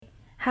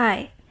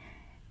Hi,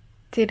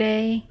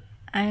 today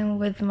I'm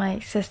with my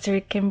sister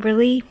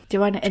Kimberly. Do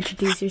you want to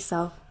introduce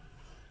yourself?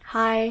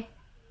 Hi,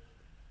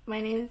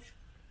 my name is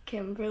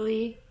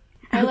Kimberly.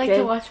 I like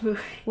to watch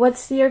movies.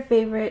 What's your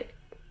favorite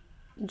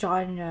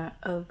genre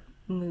of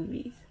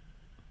movies?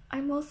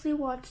 I mostly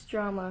watch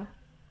drama,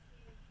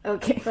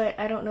 Okay. but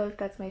I don't know if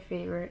that's my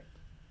favorite.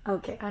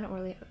 Okay. I don't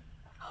really.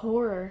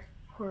 Horror.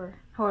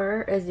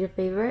 Horror is your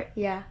favorite?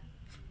 Yeah.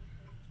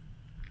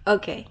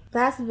 Okay.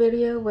 Last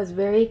video was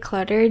very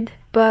cluttered,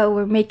 but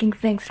we're making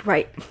things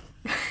right.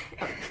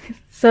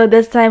 So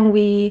this time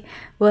we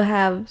will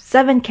have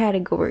 7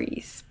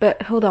 categories.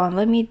 But hold on,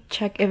 let me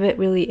check if it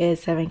really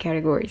is 7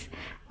 categories.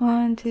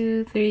 1,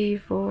 2, 3,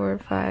 4,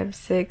 5,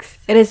 6.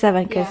 It is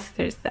 7 because Yeah.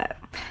 there's that.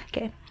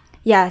 Okay.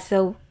 Yeah,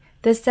 so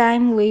this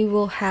time we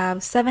will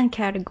have 7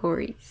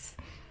 categories.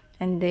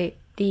 And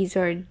these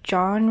are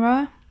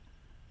genre,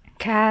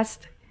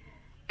 cast,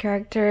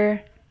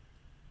 character,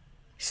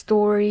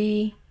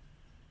 story,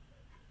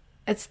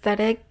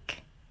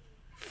 aesthetic,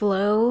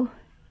 flow,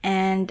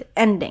 and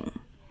ending.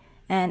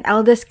 And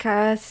I'll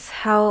discuss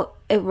how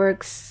it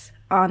works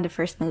on the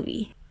first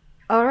movie.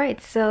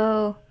 Alright,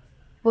 so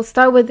we'll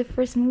start with the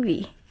first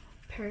movie.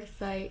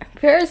 Parasite.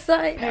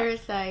 Parasite.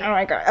 Parasite. Oh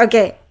my god.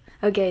 Okay,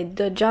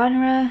 the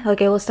genre.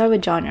 Okay, we'll start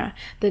with genre.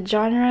 The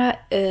genre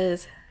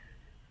is.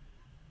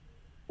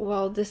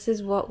 Well, this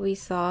is what we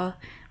saw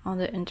on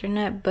the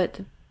internet,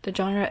 but the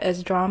genre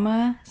is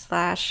drama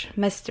 /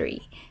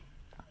 mystery.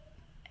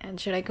 And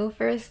should I go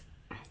first?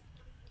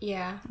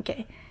 Yeah.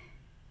 Okay.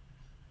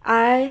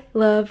 I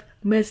love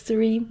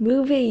mystery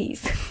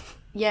movies.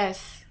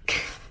 Yes.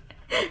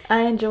 I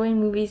enjoy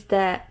movies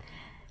that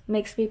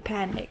makes me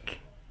panic.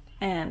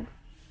 And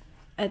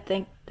I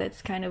think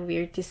that's kind of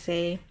weird to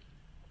say.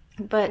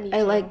 But Me I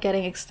too. like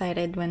getting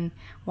excited when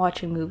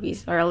watching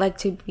movies. Or I like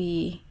to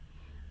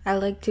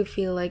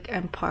feel like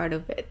I'm part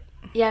of it.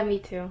 Yeah, me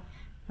too.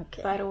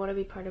 Okay. But I don't want to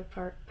be part of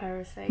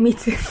Parasite. Me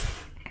too.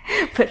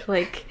 But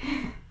like,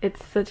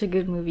 it's such a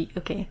good movie.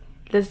 Okay,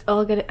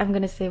 I'm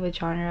gonna say with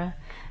genre.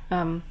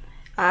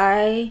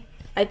 I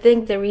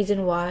think the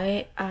reason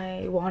why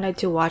I wanted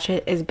to watch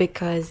it is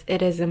because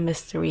it is a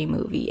mystery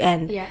movie,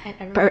 and Yeah, and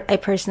everyone, I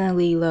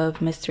personally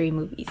love mystery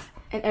movies.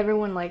 and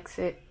everyone likes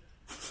it.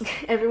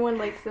 Everyone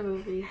likes the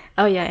movie.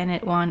 Oh yeah, and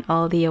it won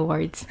all the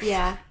awards.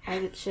 Yeah,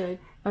 as it should.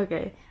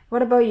 Okay,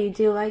 what about you?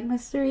 Do you like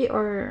mystery,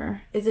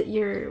 or is it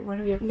one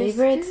of your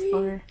favorites? Mystery?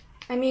 Or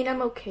I mean,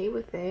 I'm okay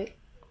with it.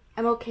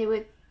 I'm okay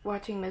with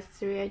watching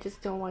mystery. I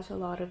just don't watch a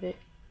lot of it.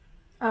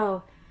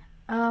 oh,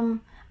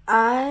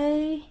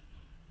 I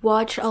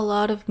watch a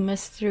lot of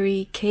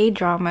mystery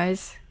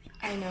K-dramas.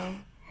 I know.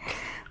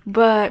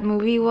 But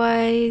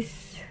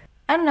movie-wise,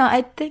 I don't know.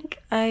 I think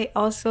I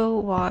also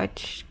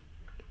watch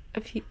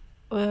a few,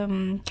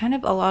 kind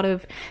of a lot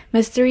of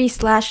mystery /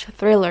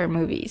 thriller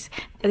movies.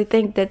 I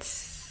think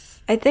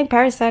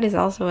Parasite is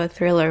also a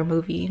thriller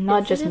movie,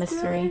 not Is just it a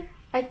mystery.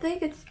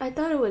 thriller? I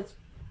thought it was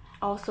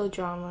also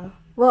drama.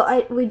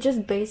 Well, we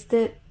just based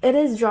it. It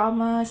is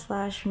drama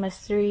 /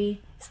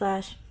 mystery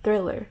 /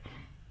 thriller.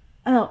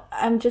 No,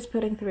 I'm just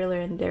putting thriller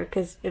in there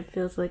because it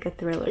feels like a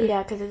thriller.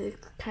 Yeah, because it's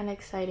kind of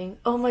exciting.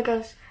 Oh my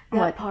gosh, that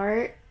What?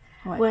 part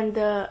What? when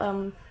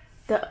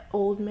the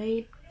old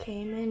maid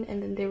came in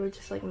and then they were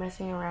just like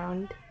messing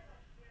around.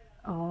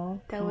 Oh,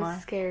 That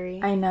was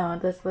scary. I know.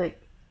 That's like,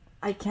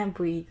 I can't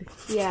breathe.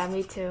 Yeah,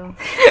 me too.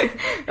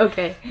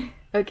 Okay,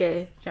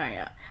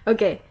 genre.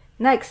 Okay,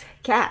 next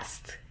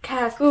cast.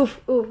 Cast.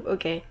 Oof.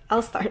 Okay,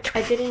 I'll start.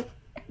 I didn't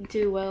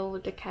do well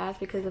with the cast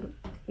because I'm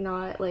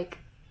not like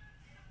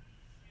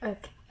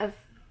Okay.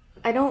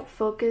 I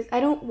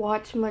don't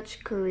watch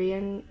much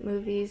Korean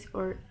movies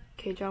or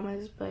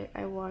K-dramas, but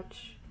I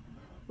watch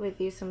with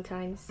you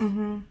sometimes.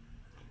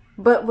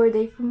 But were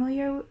they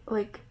familiar?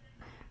 Like,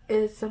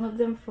 is some of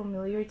them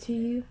familiar to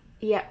you?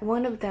 Yeah,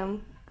 one of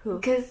them. Who?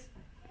 Because,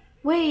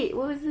 wait,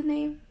 what was the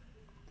name?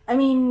 I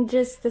mean,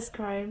 just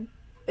describe.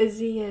 Is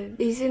he a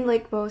He's in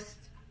like most.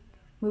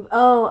 move?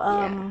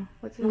 Yeah.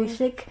 What's his name?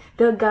 Mushik,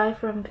 the guy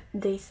from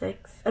Day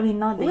 6. I mean,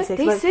 not Day What? 6.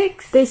 Day but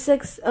 6? Day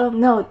 6.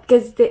 No,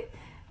 because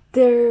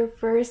their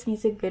first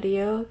music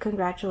video,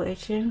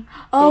 Congratulations.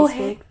 Oh,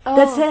 Day 6. oh.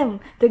 That's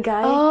him. The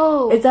guy.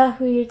 Oh. Is that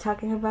who you're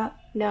talking about?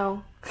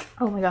 No.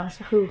 Oh my gosh,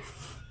 who?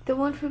 The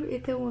one from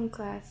Itaewon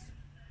Class.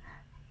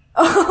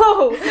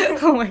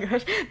 Oh my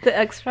gosh, the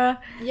extra.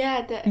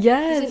 Yeah,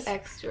 Yes. he's an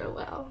extra.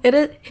 Wow.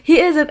 He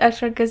is an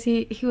extra because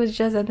he was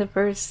just in the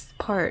first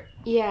part,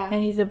 Yeah.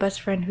 and he's the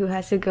best friend who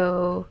has to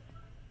go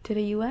to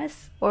the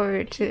U.S.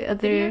 or to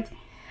other.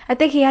 I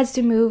think he has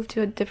to move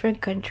to a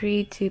different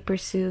country to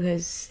pursue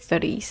his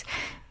studies.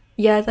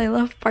 Yes, I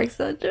love Park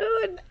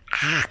Seo-joon.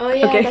 Oh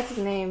yeah, Okay. that's his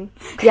name.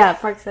 Yeah,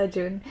 Park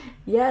Seo-joon.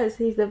 Yes,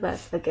 he's the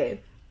best.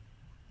 Okay.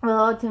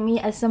 Well, to me,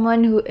 as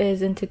someone who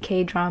is into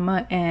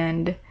K-drama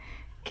and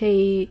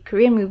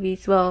Korean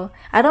movies, well,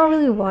 I don't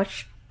really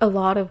watch a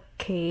lot of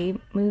K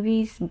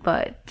movies,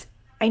 but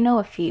I know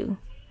a few.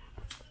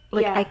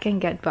 Like, Yeah. I can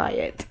get by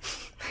it.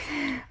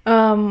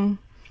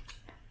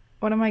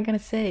 What am I gonna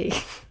say?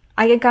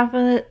 I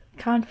can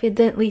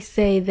confidently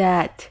say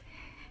that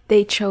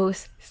they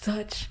chose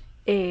such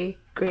a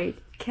great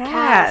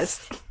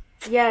cast.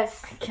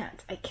 Yes.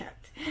 I can't.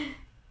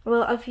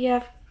 Well, a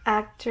few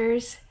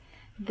actors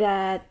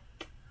that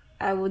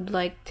I would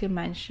like to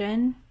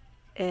mention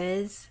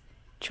is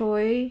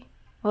Choi.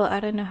 Well, I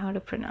don't know how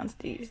to pronounce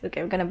these. Okay,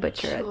 I'm gonna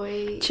butcher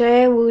it.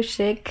 Choi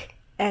Woo-shik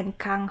and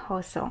Kang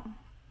Ho-sung,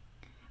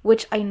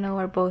 which I know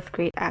are both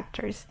great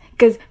actors.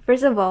 Because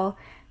first of all,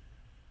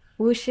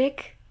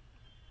 Woo-shik,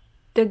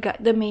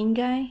 the main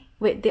guy.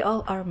 Wait, they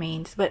all are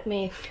mains, but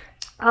Me.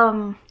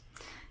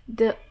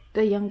 The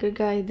younger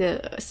guy,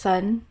 the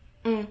son.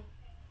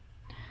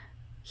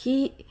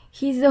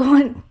 He's the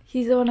one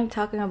I'm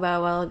talking about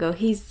a while ago.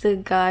 He's the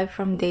guy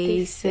from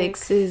Day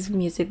 6's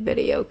music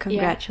video.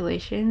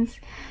 Congratulations.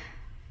 Yeah.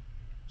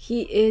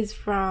 He is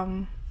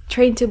from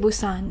Train to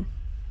Busan.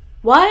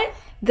 What?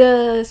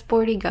 The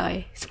sporty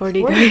guy.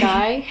 Sporty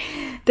guy?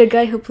 The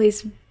guy who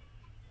plays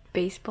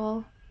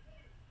baseball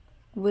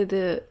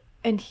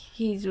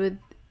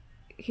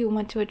he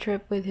went to a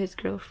trip with his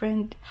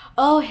girlfriend.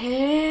 Oh,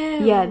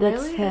 him. Yeah,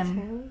 that's really? him. That's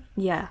him.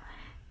 Yeah.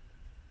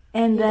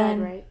 And he then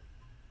died, right?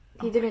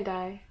 He didn't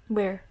die.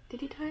 Where? Did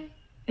he die?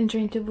 In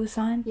Train to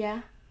Busan?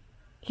 Yeah.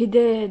 He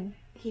did.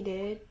 He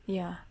did?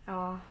 Yeah.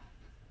 Oh.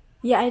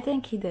 Yeah, I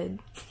think he did.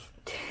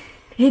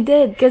 He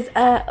did, because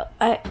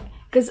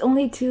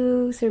only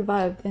 2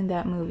 survived in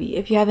that movie.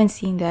 If you haven't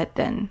seen that,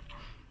 then,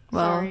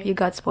 well, Sorry. You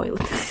got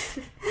spoiled.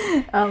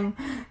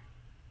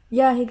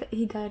 Yeah,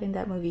 he died in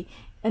that movie.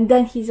 And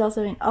then he's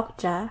also in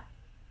Okja.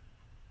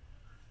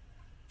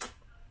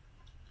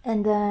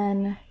 And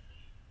then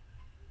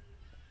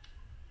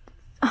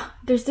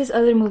there's this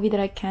other movie that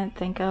I can't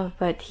think of,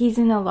 but he's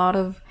in a lot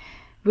of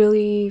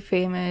really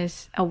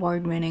famous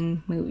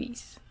award-winning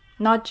movies.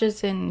 Not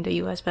just in the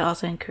US, but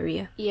also in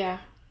Korea. Yeah.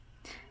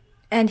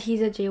 And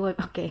he's a JYP...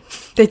 Okay,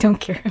 they don't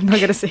care. I'm not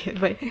gonna say it,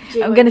 but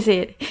I'm gonna say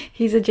it.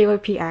 He's a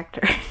JYP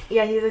actor.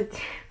 Yeah, he's a...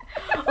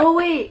 Oh,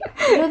 wait.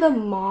 You know the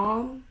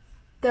mom?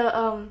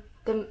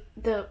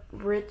 The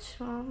rich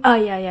mom? Oh,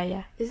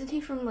 yeah. Isn't he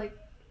from, like...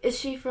 Is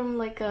she from,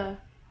 like, a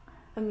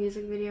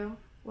music video?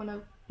 One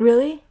of...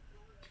 Really?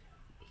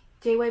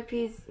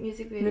 JYP's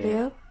music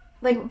video?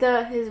 Like,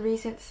 his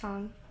recent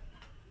song.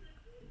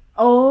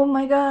 Oh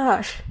my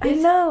gosh. I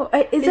know.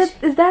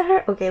 Is that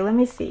her? Okay, let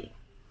me see.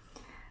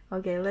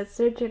 Okay, let's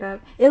search it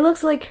up. It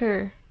looks like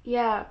her.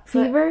 Yeah.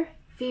 Fever?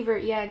 Fever,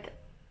 yeah.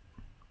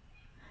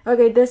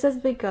 Okay, this has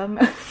become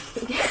a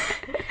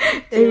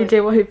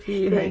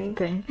JYP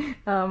thing.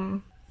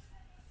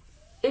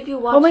 If you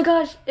watch... Oh my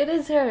gosh, it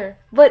is her.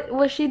 But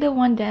was she the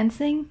one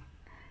dancing?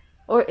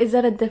 Or is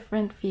that a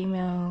different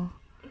female?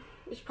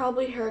 It's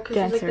probably her because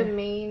she's like the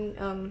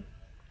main...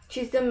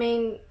 she's the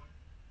main...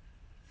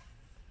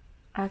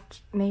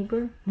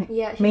 Neighbor?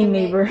 Yeah, she's main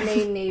neighbor.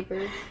 Main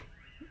neighbor.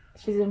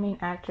 She's the main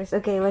actress.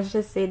 Okay, let's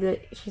just say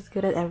that she's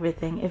good at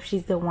everything if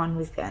she's the one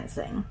who's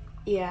dancing.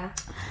 Yeah.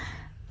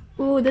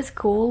 Ooh, that's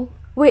cool.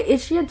 Wait,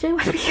 is she a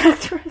JYP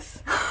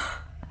actress?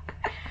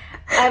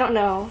 I don't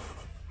know.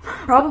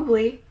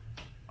 Probably.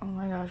 Oh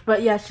my gosh.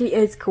 But yeah, she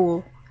is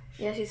cool.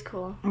 Yeah, she's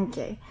cool.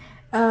 Okay.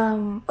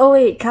 Oh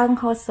wait, Kang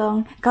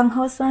Ho-sung. Kang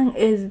Ho-sung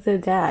is the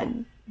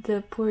dad.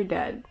 The poor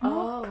dad.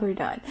 Oh. Poor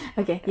dad.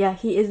 Okay, yeah,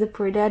 he is the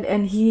poor dad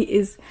and he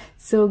is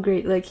so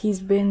great. Like,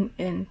 he's been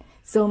in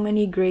so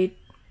many great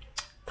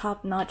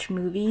top-notch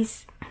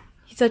movies.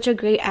 He's such a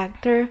great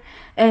actor.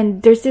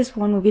 And there's this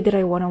one movie that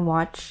I want to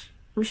watch.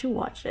 We should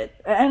watch it.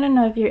 I don't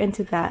know if you're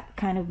into that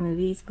kind of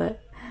movies,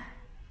 but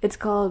it's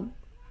called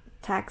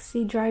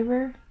Taxi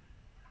Driver.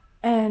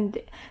 And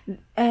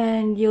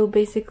you'll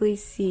basically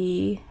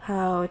see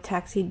how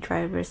taxi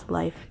driver's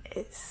life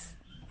is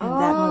in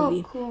that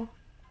movie. Oh, cool.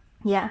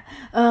 Yeah.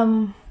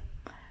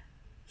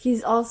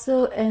 He's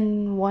also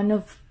in one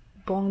of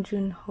Bong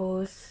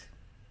Joon-ho's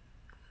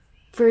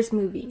first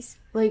movies.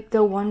 Like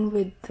the one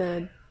with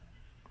the...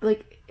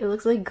 Like, it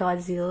looks like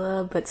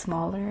Godzilla, but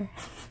smaller.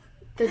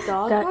 The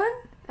dog one?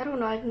 I don't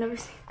know. I've never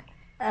seen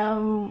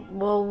that.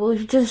 Well, we'll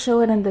just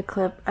show it in the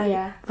clip.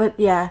 Yeah. But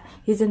yeah,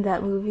 he's in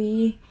that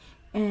movie.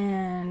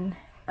 And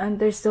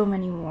there's so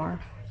many more.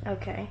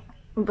 Okay.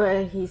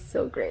 But he's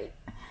so great.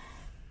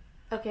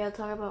 Okay, I'll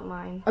talk about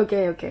mine.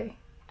 Okay.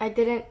 I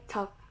didn't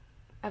talk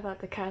about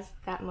the cast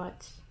that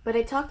much, but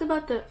I talked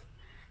about the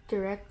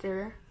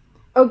director.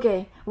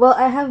 Okay, well,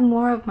 I have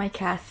more of my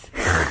cast.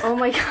 Oh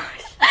my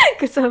gosh.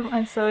 Because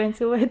I'm so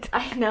into it.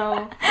 I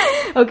know.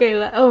 Okay,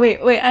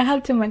 wait, I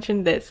have to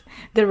mention this.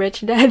 The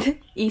rich dad,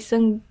 Lee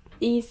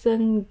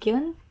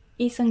Sung-gyun.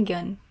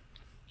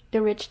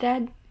 The rich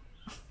dad.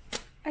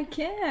 I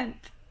can't.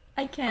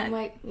 I'm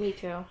like, me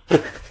too.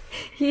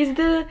 He's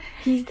the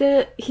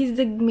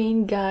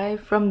main guy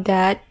from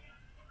that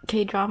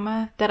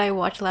K-drama that I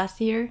watched last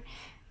year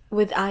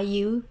with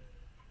IU.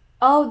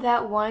 Oh,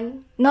 that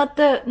one? Not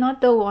the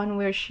one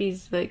where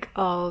she's like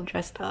all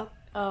dressed up.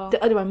 Oh.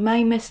 The other one,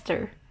 My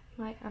Mister.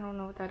 I don't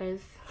know what that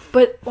is.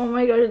 But oh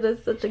my gosh,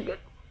 that's such a good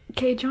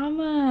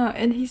K-drama,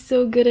 and he's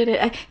so good at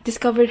it. I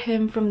discovered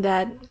him from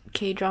that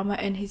K-drama,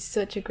 and he's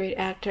such a great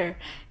actor,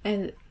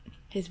 and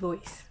his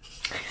voice.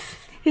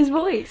 his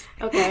voice.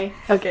 Okay.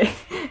 Okay.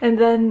 And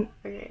then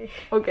Okay.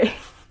 okay.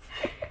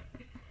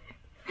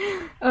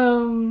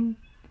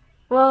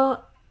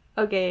 Well,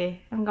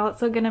 okay. I'm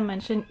also gonna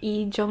mention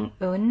Lee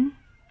Jong-un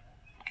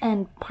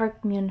and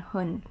Park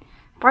Myun-hun.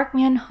 Park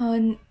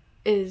Myun-hun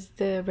is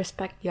the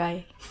Respect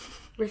guy.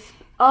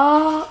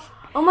 Oh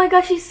my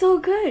gosh, he's so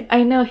good.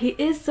 I know he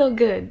is so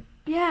good.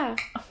 Yeah.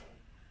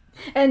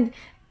 And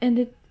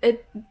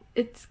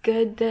it's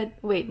good that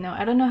wait, no,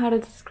 I don't know how to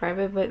describe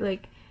it, but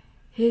like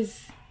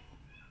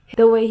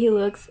the way he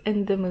looks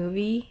in the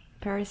movie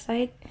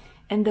Parasite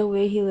and the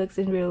way he looks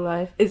in real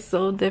life is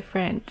so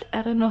different.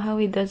 I don't know how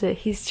he does it.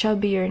 He's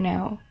chubbier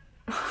now.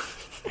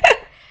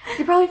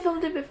 He probably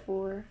filmed it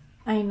before.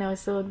 I know.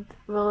 So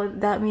well,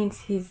 that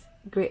means he's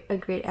a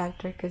great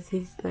actor because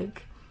he's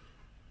like,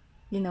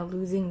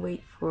 losing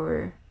weight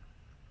for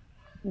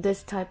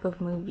this type of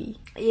movie,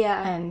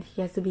 Yeah. and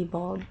he has to be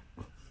bald.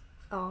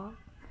 Oh.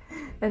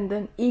 And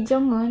then Lee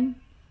Jong-un,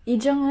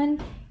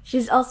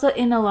 she's also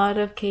in a lot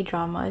of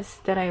K-dramas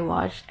that I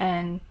watch,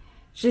 and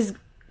she's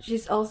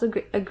also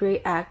a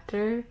great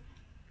actor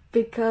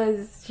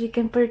because she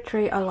can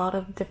portray a lot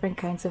of different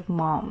kinds of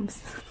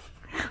moms.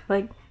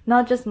 Like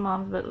not just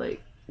moms but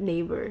like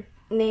neighbor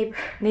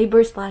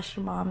slash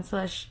mom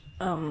slash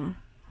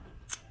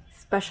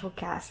special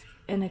cast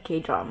in a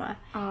K-drama.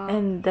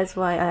 And that's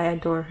why I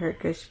adore her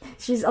because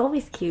she's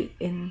always cute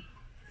in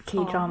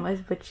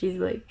K-dramas, but she's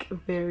like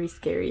very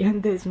scary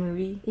in this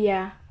movie.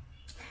 Yeah.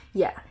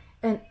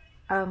 And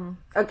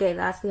okay,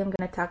 lastly I'm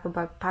gonna talk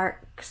about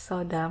Park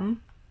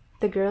So-dam,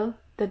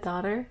 the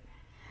daughter.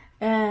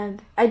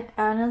 And I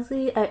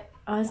honestly I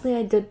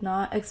did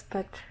not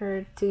expect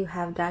her to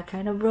have that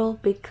kind of role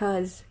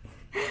because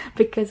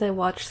I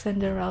watched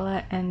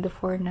Cinderella and the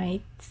Four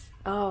Knights.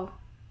 Oh.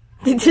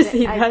 Did you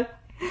see that?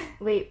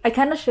 Wait. I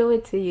kind of show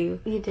it to you.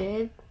 You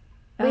did?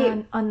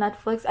 Wait. On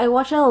Netflix. I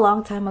watched it a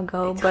long time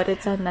ago, but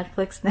it's on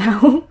Netflix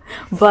now.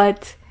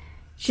 But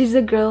she's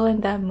a girl in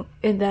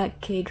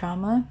that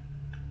K-drama,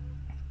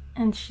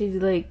 and she's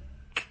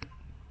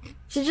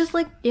just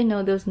like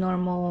those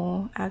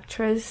normal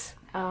actress.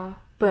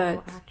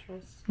 But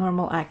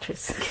normal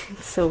actress.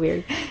 It's so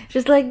weird.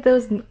 Just like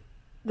those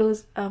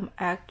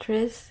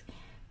actress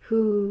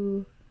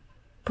who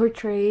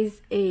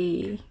portrays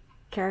a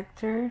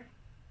character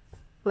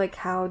like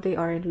how they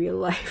are in real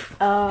life.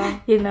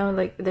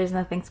 Like there's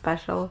nothing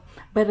special.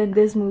 But in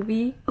this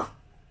movie,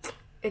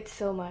 it's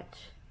so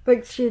much.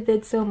 Like she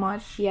did so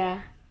much.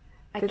 Yeah.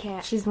 I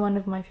can't. She's one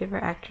of my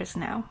favorite actors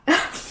now.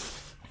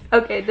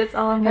 Okay, that's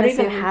all I'm gonna say. I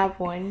don't even have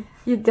one.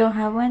 You don't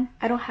have one?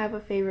 I don't have a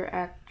favorite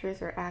actress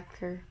or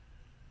actor.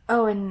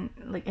 Oh, and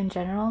like in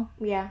general?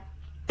 Yeah.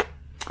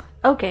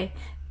 Okay.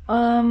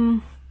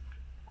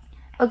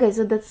 Okay,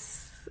 so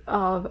that's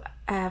all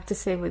I have to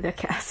say with the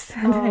cast.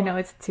 I know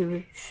it's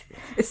too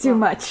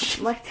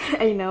much.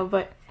 I know,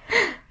 but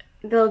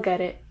they'll get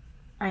it.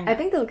 I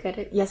think they'll get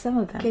it. Yeah, some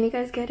of them. Can you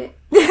guys get it?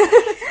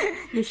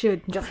 You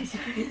should.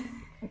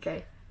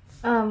 Okay.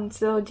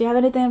 So do you have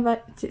anything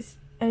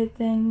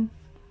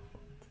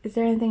is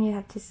there anything you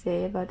have to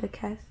say about the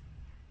cast?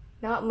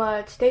 Not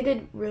much. They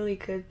did really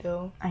good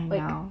though. I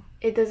know.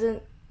 It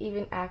doesn't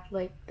even act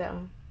like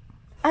them.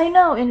 I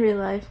know in real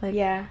life, like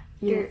yeah,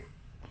 you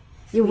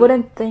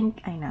wouldn't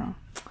think. I know.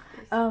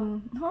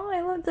 Oh,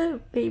 I love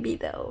the baby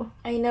though.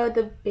 I know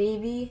the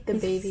baby.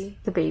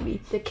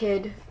 The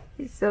kid.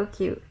 He's so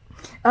cute.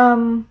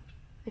 I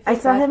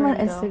saw him on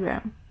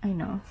Instagram. I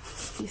know.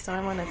 You saw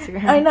him on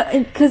Instagram? I know,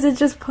 because it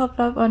just popped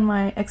up on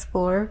my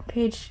Explore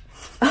page.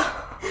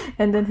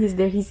 And then he's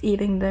there. He's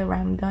eating the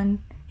ramdon.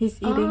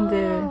 He's eating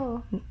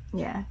the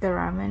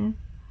ramen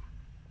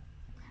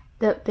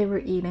that they were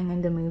eating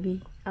in the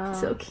movie.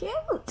 So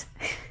cute.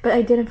 But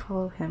I didn't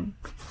follow him.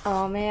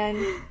 Oh man,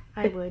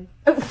 I would.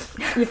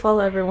 You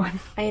follow everyone.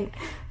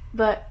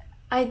 But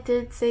I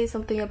did say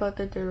something about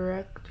the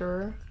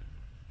director.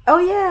 Oh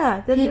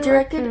yeah, he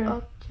directed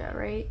Okja,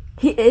 right?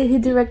 He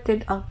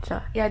directed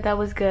Okja. Yeah, that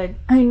was good.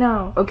 I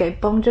know. Okay,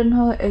 Bong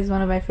Joon-ho is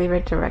one of my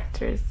favorite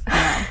directors.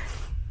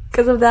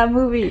 Because of that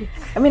movie.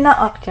 I mean, not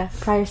Okja,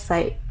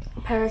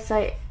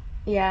 Parasite.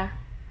 Yeah.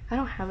 I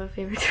don't have a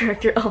favorite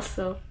director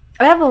also.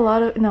 I have a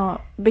lot of... No,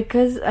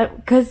 because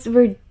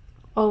we're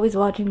always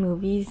watching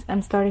movies,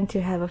 I'm starting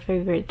to have a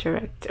favorite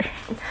director.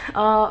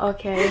 Oh,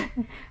 okay.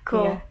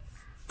 Cool. Yeah.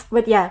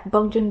 But yeah,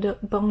 Bong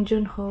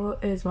Joon-ho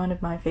is one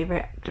of my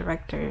favorite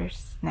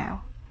directors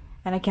now.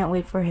 And I can't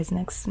wait for his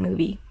next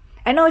movie.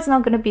 I know it's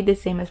not going to be the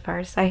same as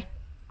Parasite.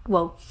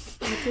 Well...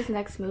 What's his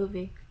next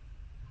movie?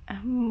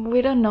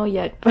 We don't know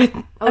yet, but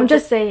I'm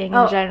just saying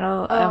in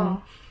general.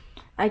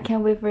 I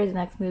can't wait for his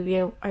next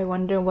movie. I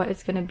wonder what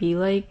it's gonna be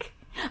like.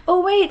 Oh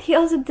wait, he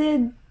also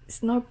did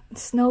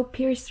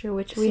Snowpiercer,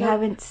 which we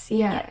haven't seen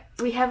yet.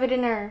 We have it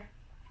in our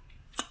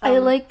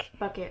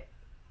bucket.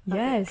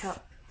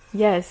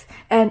 Yes,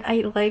 and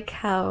I like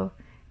how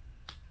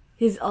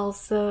he's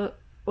also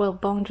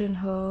Bong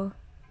Joon-ho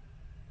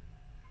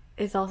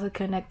is also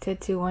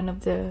connected to one of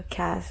the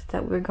cast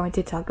that we're going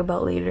to talk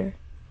about later.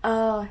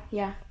 Oh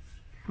yeah.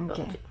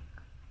 Okay.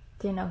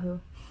 Do you know who?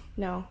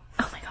 No.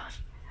 Oh my gosh.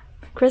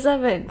 Chris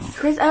Evans.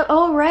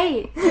 Oh,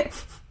 right.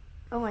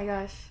 Oh my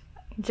gosh.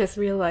 Just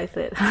realized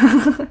it.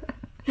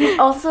 He's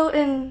also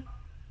in...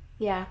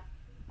 Yeah.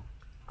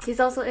 He's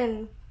also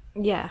in...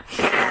 Yeah.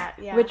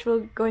 Yeah. Which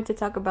we're going to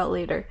talk about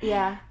later.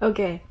 Yeah.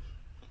 Okay,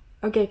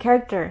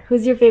 character.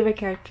 Who's your favorite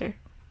character?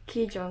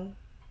 Ki Jung.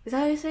 Is that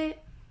how you say it?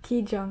 Ki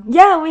Jung.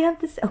 Yeah, we have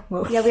the same.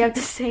 Oh, Yeah, we have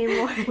the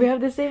same one. we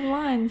have the same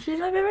one. She's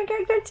my favorite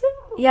character too.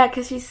 Yeah,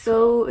 because she's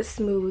so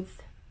smooth.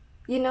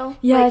 You know?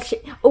 Yeah.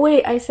 Like, Oh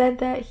wait, I said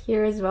that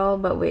here as well,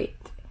 but wait.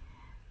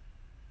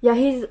 Yeah,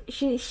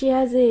 she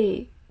has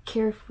a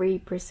carefree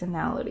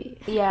personality.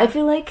 yeah. I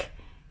feel like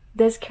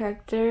this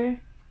character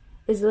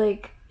is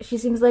like she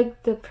seems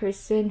like the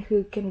person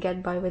who can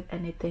get by with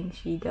anything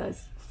she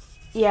does.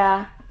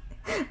 Yeah.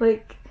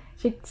 Like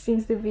she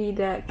seems to be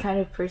that kind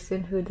of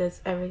person who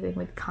does everything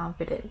with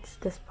confidence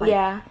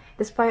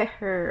despite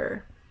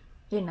her,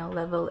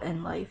 level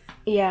in life.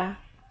 Yeah.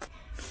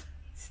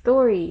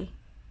 Story.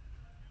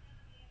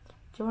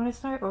 Do you want to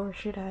start or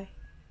should I?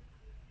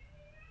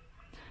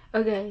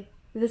 Okay.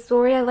 The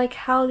story, I like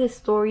how the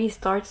story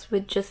starts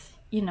with just,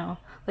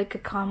 like a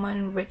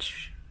common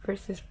rich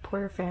versus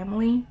poor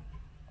family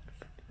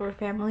or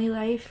family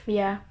life.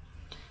 Yeah.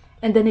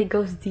 And then it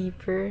goes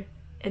deeper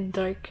and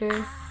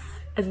darker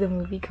as the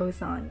movie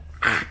goes on.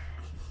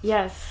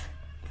 Yes.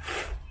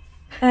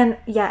 And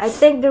yeah, I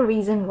think the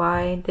reason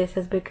why this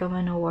has become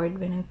an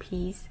award-winning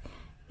piece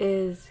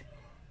is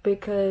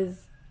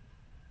because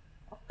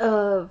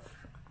of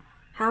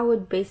how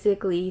it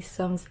basically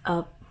sums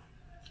up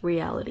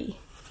reality.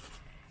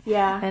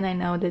 Yeah. And I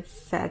know that's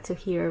sad to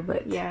hear,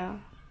 but Yeah.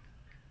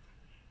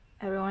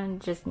 everyone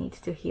just needs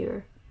to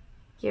hear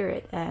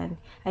it. And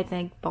I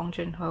think Bong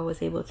Joon-ho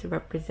was able to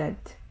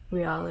represent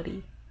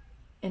reality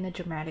in a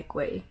dramatic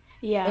way.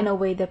 Yeah. In a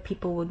way that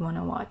people would want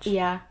to watch.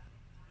 Yeah.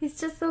 He's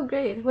just so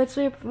great. What's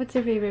your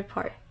favorite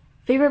part?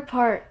 Favorite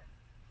part?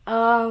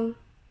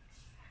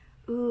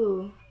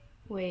 Ooh.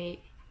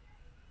 Wait.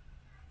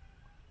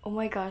 Oh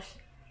my gosh.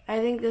 I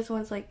think this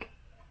one's like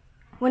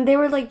when they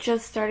were like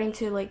just starting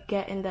to like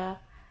get in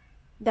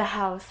the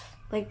house.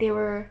 Like they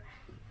were,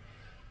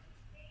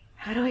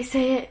 how do I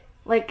say it?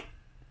 Like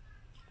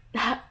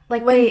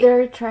When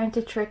they're trying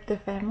to trick the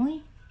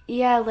family?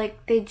 Yeah,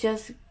 like they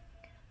just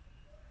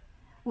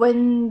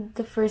When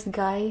the first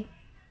guy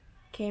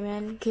came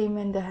in. came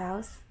in the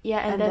house. Yeah,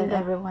 And then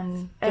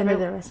everyone into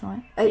the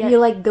restaurant. Yeah. You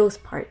like those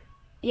part?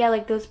 Yeah,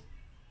 like those,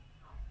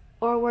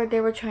 or where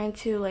they were trying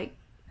to like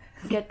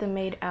get the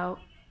maid out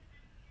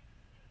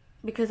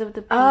because of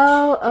the beach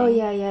Oh, thing.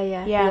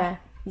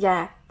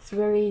 yeah. It's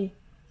very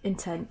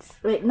intense.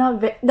 Wait,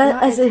 not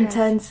Not as intense.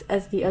 intense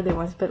as the other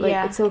ones, but like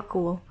Yeah. it's so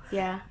cool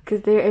Yeah.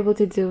 because they're able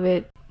to do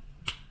it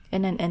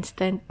in an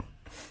instant.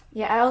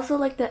 Yeah, I also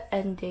like the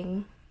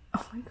ending,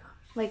 Oh my god!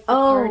 like the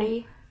Oh.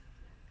 party.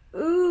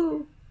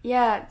 Ooh,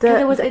 Yeah,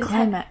 because it was the intense.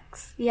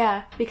 climax.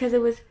 Yeah, because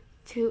it was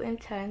too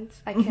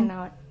intense. I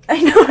cannot. I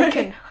know.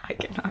 I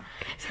cannot.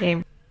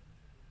 Same.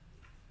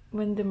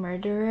 When the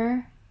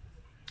murderer,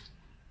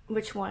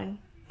 Which one?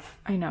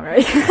 I know,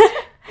 right?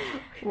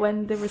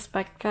 When the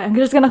respect guy, I'm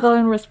just gonna call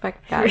him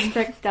respect guy.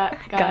 Respect that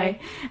guy.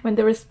 When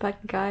the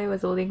respect guy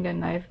was holding the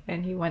knife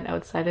and he went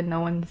outside and no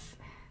one's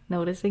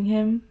noticing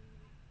him,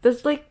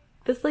 that's like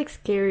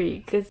scary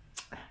because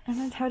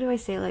how do I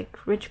say, like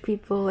rich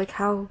people, like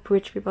how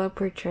rich people are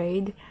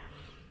portrayed,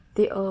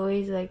 they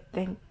always like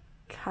think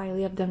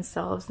highly of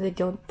themselves. They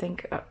don't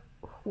think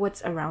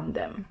what's around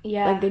them.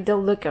 Yeah. Like they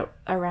don't look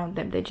around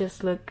them. They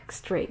just look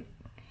straight.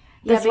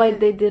 Yeah, That's why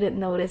because- they didn't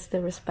notice the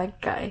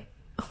respect guy.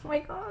 Oh my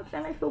god,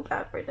 and I feel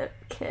bad for that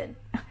kid.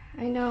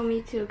 I know,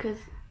 me too, because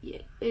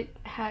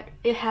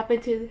it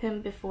happened to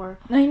him before.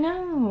 I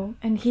know.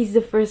 And he's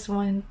the first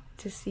one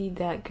to see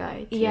that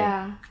guy too.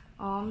 Yeah.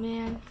 Oh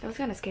man, that was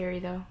kind of scary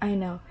though. I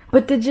know.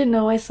 But did you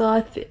know I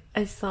saw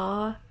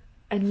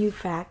a new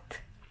fact.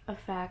 A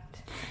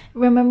fact.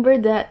 Remember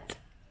that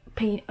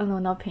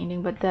not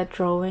painting, but that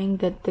drawing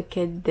that the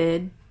kid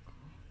did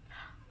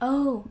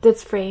Oh,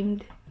 that's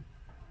framed?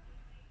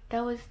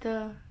 that was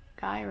the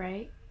guy,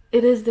 right?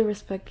 It is the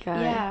respect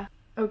guy. Yeah.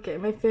 Okay,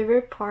 my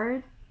favorite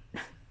part.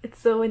 It's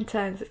so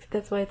intense.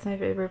 That's why it's my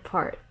favorite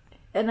part.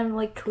 And I'm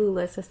like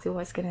clueless as to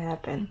what's gonna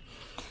happen.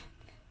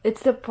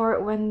 It's the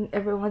part when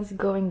everyone's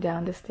going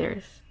down the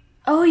stairs.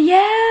 Oh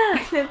yeah.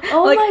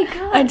 Oh Like, my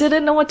god. I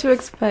didn't know what to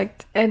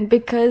expect, and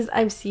because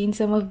I've seen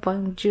some of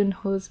Bong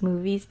Joon-ho's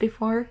movies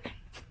before,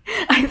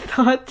 I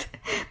thought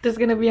there's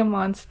gonna be a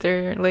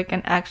monster, like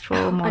an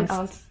actual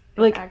monster,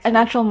 an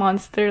actual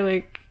monster,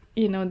 like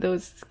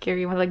those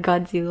scary ones, like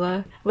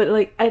Godzilla. But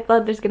like I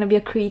thought there's gonna be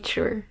a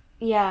creature,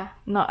 Yeah.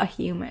 not a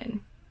human,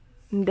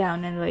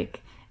 down and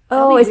like,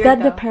 That'd oh, be is weird,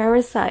 that the though.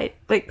 parasite?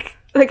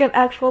 Like an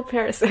actual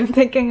parasite. I'm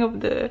thinking of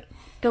the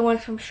The one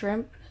from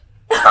Shrimp.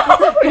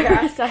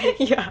 Parasite.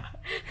 yeah.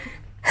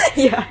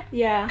 Yeah.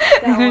 Yeah.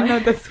 That I one. know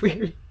that's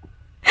weird.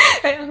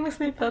 I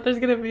honestly thought there's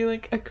gonna be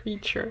like a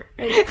creature.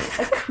 Like,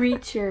 a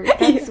creature.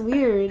 That's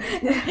weird.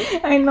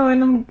 I know,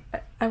 and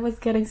I was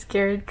getting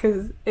scared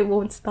because it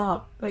won't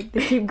stop. Like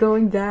they keep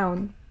going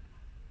down.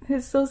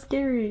 It's so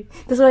scary.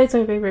 That's why it's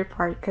my favorite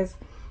part because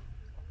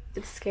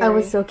It's scary. I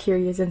was so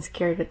curious and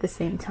scared at the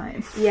same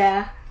time.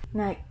 Yeah.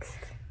 Next.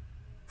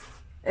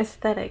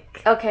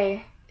 Aesthetic.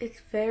 Okay. It's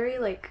very,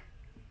 like,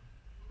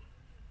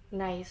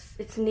 nice.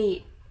 It's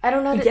neat. I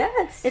don't know.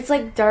 Yes. It's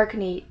like dark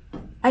neat.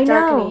 I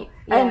Dark know. neat.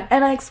 Yeah.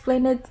 And I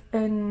explained it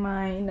in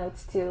my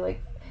notes too.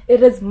 Like,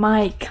 it is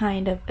my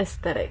kind of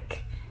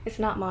aesthetic. It's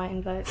not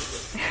mine, but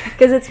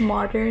Because it's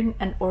modern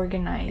and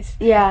organized.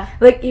 yeah.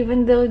 Like,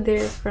 even though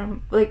they're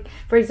from, like,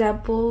 for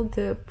example,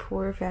 the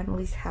poor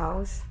family's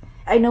house.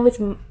 I know it's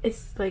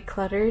like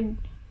cluttered,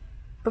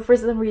 but for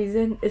some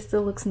reason, it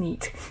still looks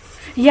neat.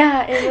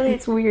 Yeah, it really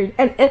It's weird.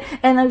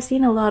 And I've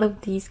seen a lot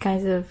of these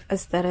kinds of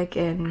aesthetic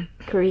in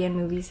Korean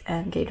movies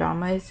and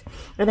K-dramas.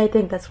 And I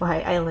think that's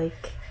why I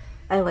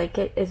like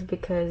it, is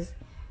because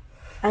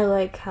I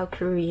like how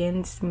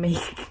Koreans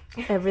make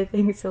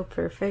everything so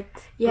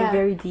perfect. Yeah. Or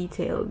very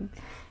detailed.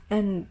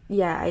 And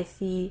yeah, I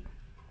see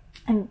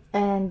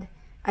and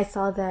I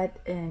saw that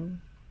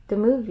in the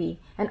movie.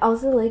 And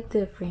also, like,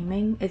 the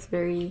framing is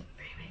very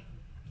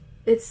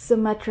it's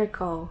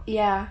symmetrical.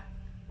 yeah.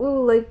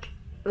 Ooh, like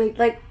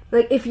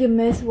if you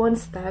miss one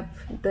step,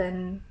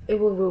 then it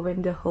will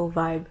ruin the whole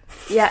vibe.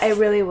 Yeah, it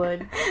really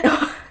would.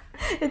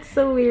 It's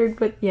so weird,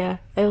 but yeah,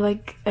 I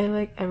like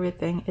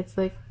everything. It's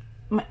like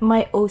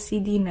my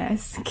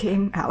OCD-ness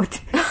came out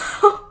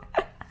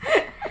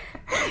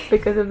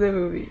because of the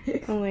movie.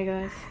 Oh my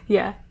gosh.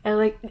 Yeah,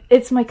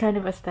 it's my kind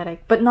of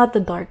aesthetic, but not the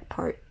dark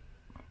part.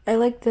 I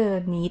like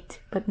the neat,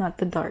 but not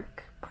the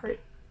dark part.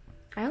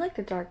 I like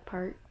the dark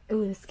part.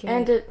 Ooh, it's scary.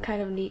 And the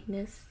kind of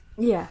neatness.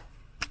 Yeah.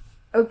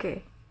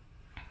 Okay.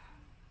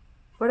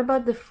 What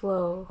about the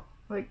flow?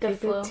 Like, The is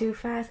flow. it too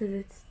fast? Is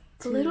it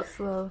a too little-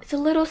 slow? It's a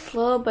little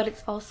slow, but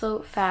it's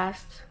also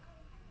fast.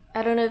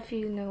 I don't know if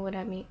you know what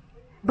I mean.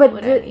 But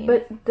what I mean.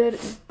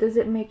 does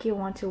it make you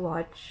want to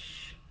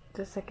watch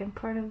the second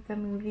part of the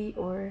movie,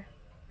 or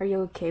are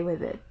you okay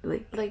with it?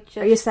 Like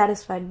are you just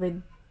satisfied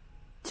with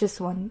just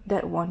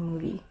that one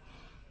movie?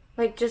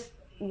 just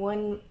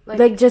one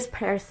Like just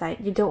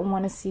Parasite. You don't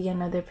want to see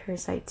another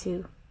Parasite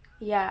too.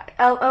 yeah.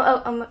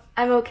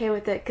 I'm okay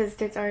with it because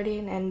there's already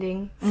an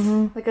ending.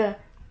 Mm-hmm. Like an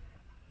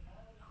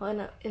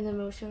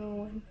emotional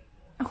one.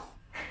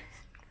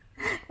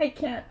 I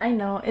can't. I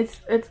know it's.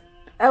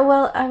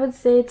 Well, I would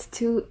say it's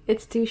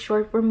too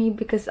short for me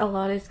because a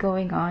lot is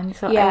going on.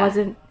 So Yeah. I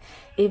wasn't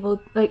able.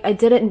 Like, I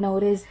didn't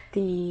notice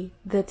the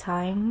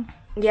time,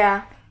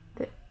 Yeah.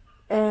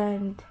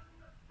 and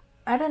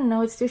I don't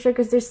know. It's too short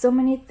because there's so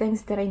many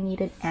things that I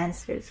needed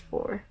answers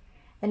for,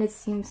 and it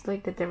seems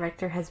like the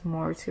director has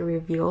more to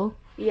reveal.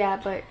 Yeah,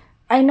 but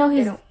I know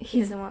he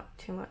he's. doesn't want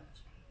too much,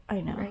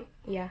 I know. right?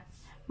 Yeah.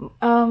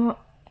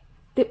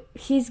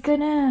 He's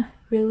gonna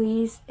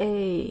release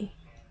a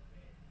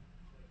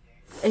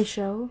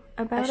show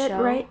about it,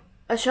 right?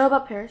 A show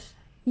about Paris.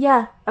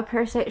 Yeah, a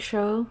Parasite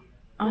show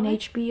on What?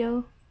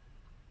 HBO.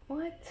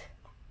 What?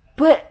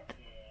 But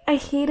I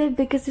hate it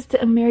because it's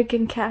the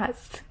American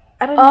cast.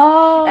 I don't know.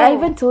 Oh. I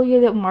even told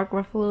you that Mark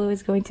Ruffalo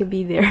is going to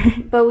be there.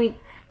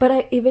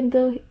 But even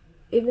though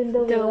we we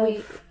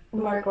love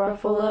Mark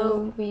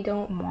Ruffalo, we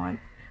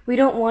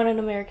don't want an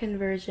American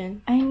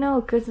version. I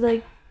know, cause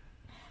like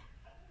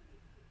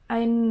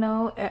I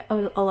know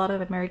a lot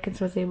of Americans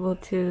was able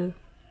to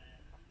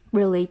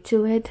relate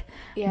to it.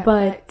 Yeah,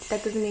 but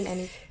that doesn't mean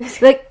anything.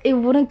 like it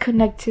wouldn't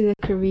connect to the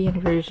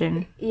Korean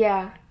version.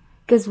 Yeah.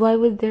 Cause why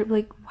would they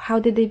how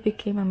did they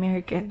become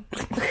American?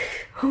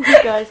 Oh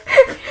my gosh.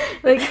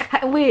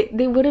 Wait,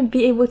 they wouldn't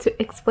be able to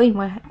explain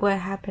what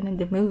happened in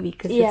the movie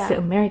because Yeah. it's the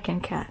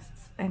American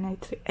casts, and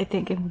I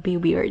think it'd be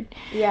weird.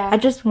 Yeah. I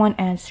just want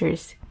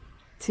answers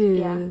to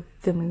Yeah.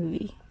 the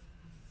movie.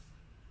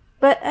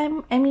 But I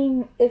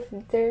mean, if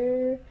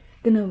they're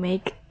gonna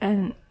make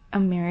an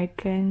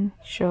American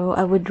show,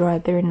 I would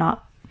rather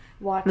not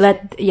Watch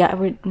it. I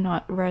would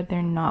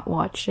rather not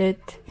watch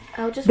it.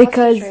 I'll just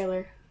because- watch the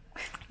trailer.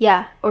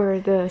 Yeah, or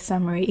the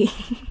summary.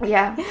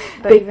 Yeah.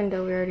 But But- even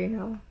though we already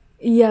know.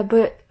 Yeah,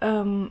 but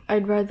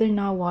I'd rather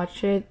not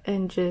watch it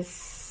and just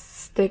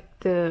stick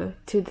to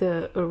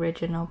the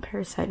original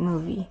Parasite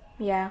movie.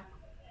 Yeah.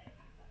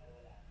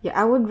 Yeah,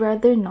 I would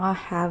rather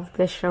not have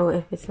the show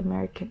if it's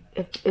American,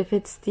 if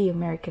it's the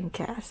American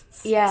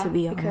casts. Yeah. To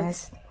be because-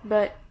 honest,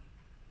 But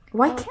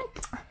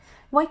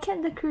why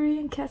can't the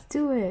Korean cast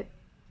do it?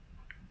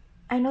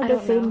 I know I they're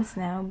don't know. famous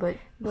now, but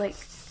like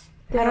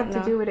they I have don't to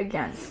know. do it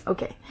again.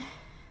 Okay,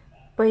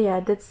 but yeah,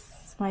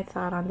 that's my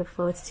thought on the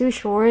flow. It's too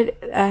short.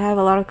 I have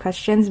a lot of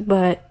questions,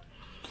 but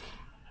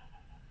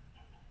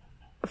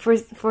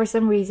for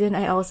some reason,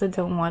 I also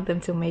don't want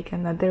them to make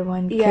another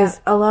one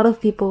because a lot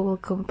of people will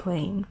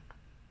complain.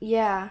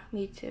 yeah,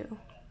 me too.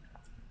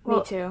 Well,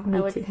 me too. me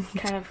I would too.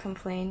 kind of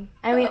complain.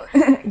 I mean,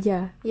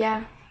 Yeah,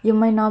 yeah. you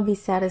might not be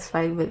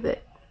satisfied with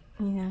it.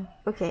 Yeah.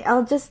 Okay,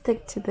 I'll just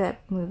stick to that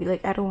movie.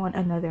 Like, I don't want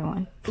another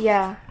one.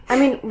 Yeah. I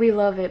mean, we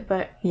love it,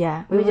 but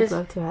Yeah, we would just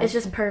love to have. it's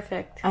just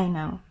perfect. I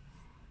know.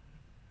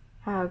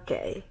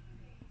 Okay.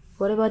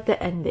 What about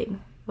the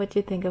ending? What do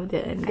you think of the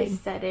I ending?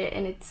 said it,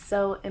 and it's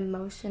so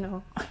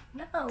emotional.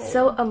 No.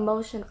 So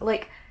emotional.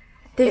 Like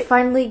they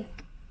finally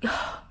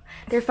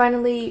They're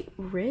finally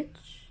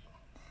rich.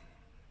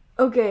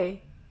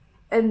 Okay,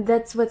 and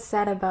that's what's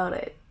sad about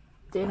it.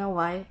 Do you know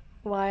why?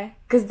 Why?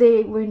 Because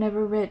they were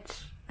never rich.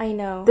 I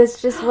know.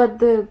 That's just what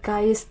the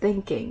guy is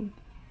thinking.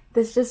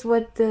 That's just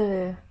what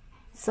the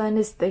son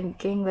is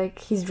thinking. Like,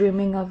 he's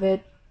dreaming of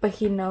it, but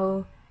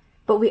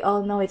we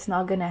all know it's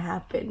not gonna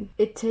happen.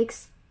 It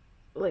takes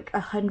like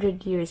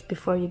 100 years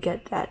before you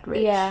get that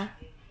rich. Yeah.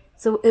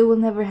 So it will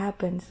never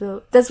happen.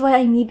 So that's why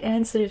I need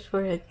answers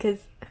for it,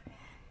 because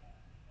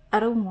I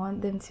don't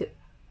want them to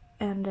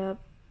end up,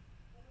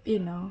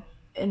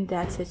 in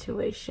that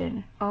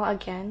situation. Oh,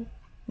 again?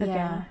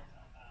 Yeah.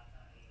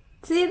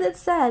 See, that's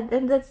sad.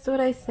 And that's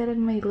what I said in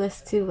my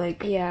list too.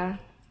 Like, Yeah.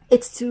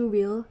 it's too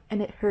real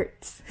and it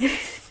hurts.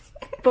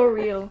 For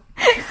real.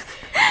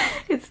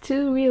 It's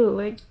too real.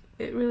 Like,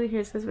 it really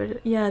hurts.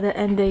 Yeah, the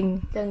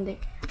ending.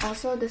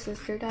 Also, the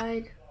sister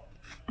died.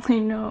 I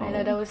know. I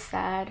know, that was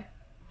sad.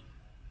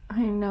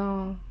 I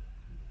know.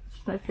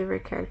 She's my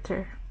favorite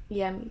character.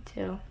 Yeah, me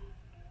too.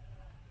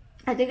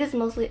 I think it's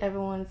mostly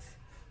everyone's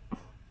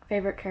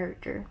favorite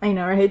character. I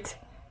know, right?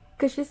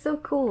 Because she's so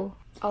cool.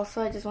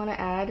 Also, I just want to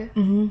add,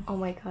 Mm-hmm. oh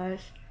my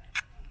gosh,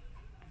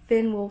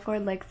 Finn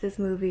Wolfhard likes this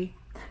movie.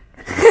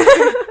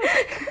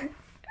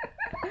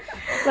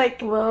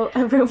 Like, Well,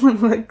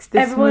 everyone likes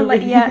this everyone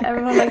movie.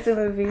 everyone likes the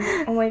movie.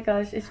 Oh my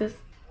gosh, it's just,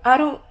 I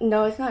don't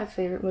know, it's not a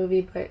favorite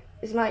movie, but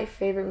it's my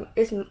favorite.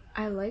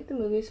 I like the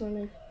movie. It's one of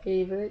my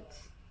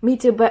favorites. Me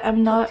too, but I'm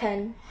Top not.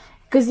 10.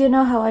 Because you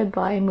know how I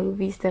buy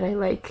movies that I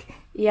like.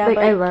 Yeah, like,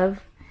 but I love.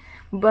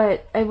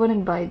 But I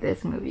wouldn't buy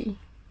this movie.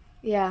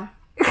 yeah.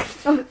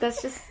 Oh,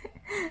 that's just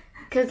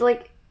because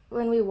like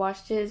when we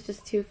watched it, it's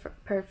just too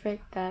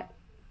perfect that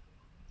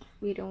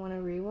we don't want to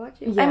rewatch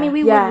it. I mean,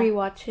 we would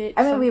rewatch it.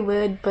 I mean, we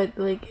would, but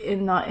like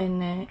not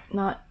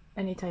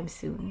anytime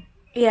soon.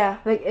 Yeah.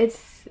 Like,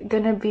 it's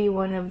gonna be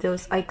one of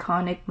those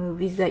iconic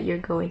movies that you're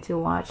going to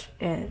watch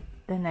in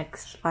the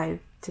next 5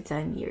 to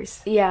 10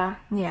 years. Yeah.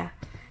 Yeah.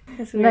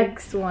 That's weird.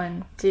 Next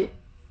one.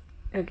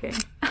 Okay.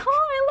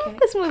 Oh, I love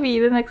this movie.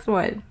 The next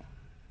one.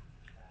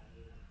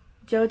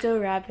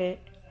 Jojo Rabbit.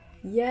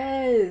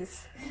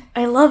 Yes.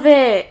 I love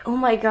it. Oh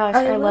my gosh,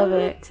 I love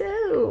it.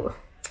 too.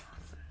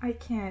 I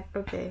can't.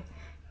 Okay.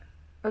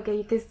 Okay,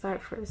 you can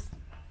start first.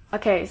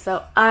 Okay,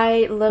 so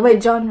I love Wait,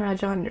 the genre.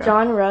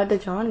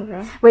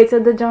 genre. Wait, so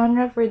the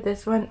genre for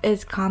this one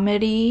is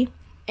comedy,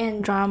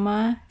 And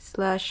drama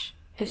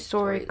 /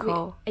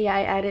 historical. yeah,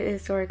 I added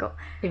historical.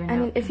 Even I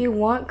though- mean, if you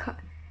want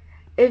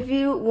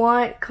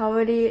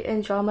comedy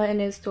and drama and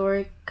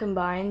historic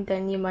combined,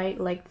 then you might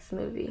like this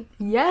movie.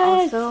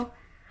 Yes.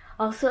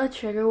 Also a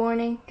trigger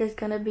warning. There's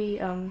gonna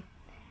be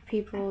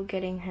people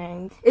getting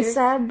hanged. It's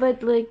sad,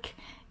 but like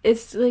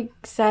it's like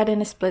sad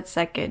in a split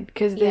second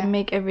because they Yeah.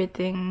 make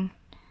everything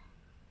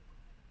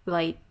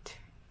light.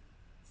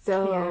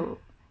 So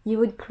you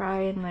would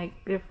cry in like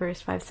the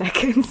first 5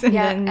 seconds, and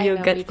Yeah, then I you'll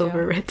know, me get too.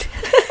 over it.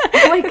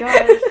 Oh my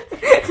gosh.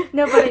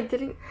 No, but I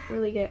didn't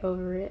really get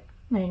over it.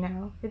 I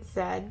know, it's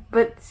sad,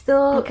 but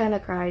still, I kind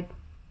of cried.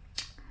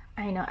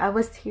 I know I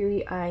was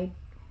teary-eyed,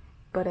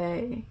 but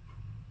I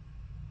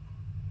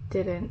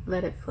didn't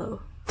let it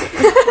flow.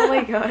 Oh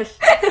my gosh.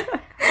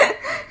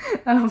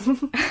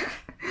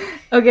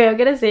 Okay, I'm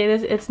gonna say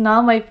this. It's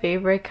not my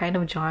favorite kind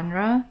of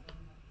genre,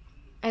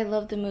 I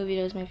love the movie.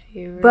 That was my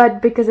favorite.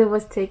 but because it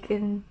was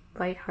taken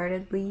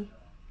lightheartedly,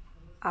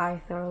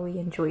 I thoroughly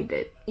enjoyed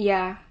it.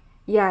 yeah.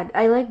 Yeah,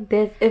 I like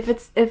this.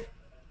 If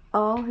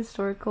all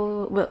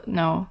historical, well,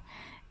 no.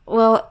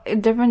 Well,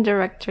 different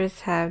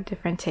directors have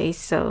different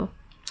tastes, so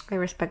I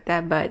respect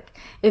that. But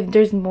if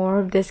there's more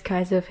of this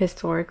kinds of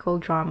historical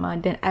drama,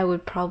 then I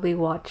would probably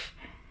watch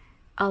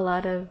a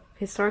lot of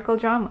historical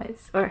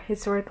dramas or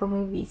historical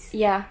movies.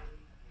 Yeah.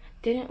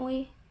 Didn't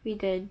we? We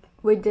did.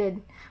 We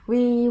did.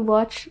 We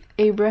watched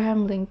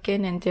Abraham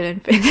Lincoln and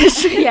didn't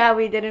finish. Yeah,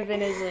 we didn't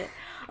finish it.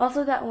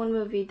 Also, that one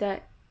movie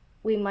that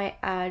we might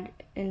add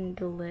in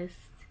the list.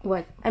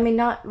 What? I mean,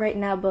 not right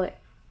now, but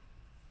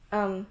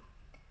the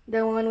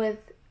one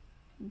with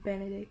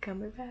Benedict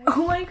Cumberbatch.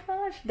 Oh my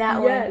gosh.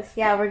 That yes. one.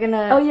 Yeah, we're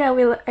gonna. Oh yeah,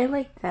 I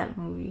like that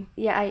movie.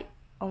 Yeah, I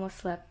almost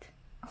slept.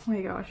 Oh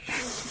my gosh.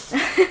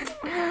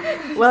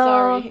 Well,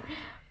 Sorry.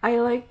 I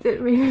liked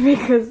it maybe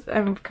because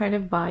I'm kind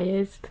of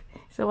biased,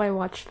 so I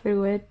watched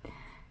through it,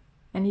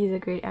 and he's a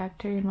great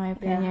actor in my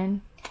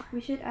opinion.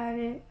 We should add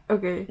it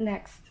Okay.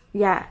 next.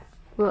 Yeah,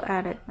 we'll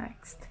add it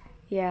next.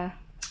 Yeah.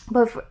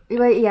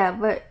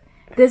 But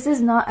this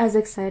is not as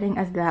exciting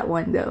as that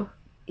one though.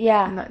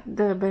 Yeah. Not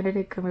the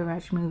Benedict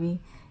Cumberbatch movie.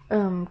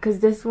 Because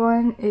this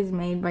one is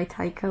made by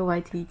Taika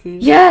Waititi.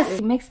 Yes!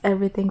 It makes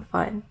everything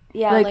fun.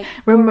 Yeah, Like, like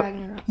remember-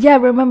 Ragnarok. Yeah,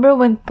 remember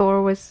when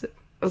Thor was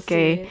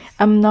okay? Serious.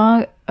 I'm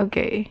not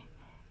okay.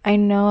 I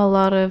know a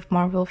lot of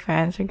Marvel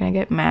fans are gonna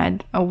get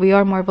mad. Oh, we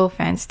are Marvel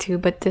fans too,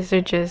 but these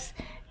are just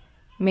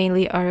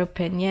mainly our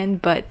opinion.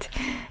 But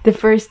the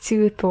first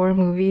 2 Thor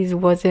movies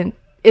wasn't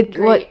it?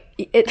 Great.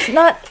 It's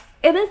not.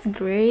 It is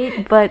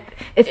great, but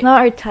it's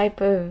not our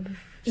type of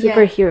Yeah.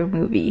 superhero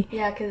movie.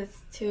 Yeah, because it's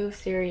too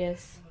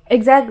serious.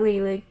 Exactly,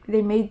 like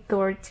they made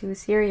Thor too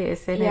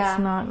serious, and Yeah.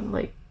 it's not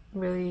like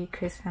really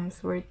Chris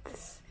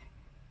Hemsworth's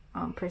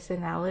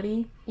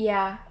personality.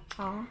 Yeah.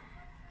 Oh.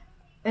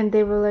 And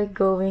they were like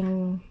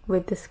going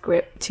with the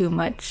script too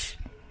much.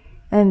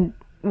 And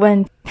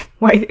when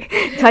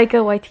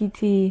Taika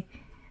Waititi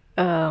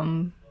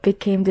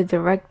became the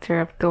director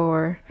of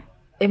Thor,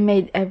 it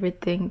made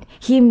everything.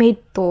 He made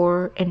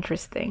Thor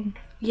interesting.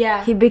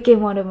 Yeah. He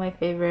became one of my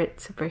favorite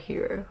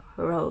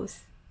superheroes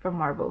from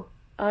Marvel.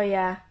 Oh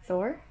yeah,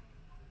 Thor.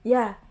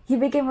 Yeah, he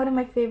became one of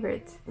my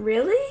favorites.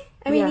 Really?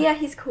 I mean, yeah,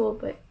 he's cool,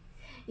 but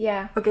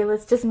yeah. Okay,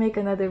 let's just make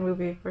another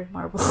movie for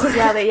Marvel.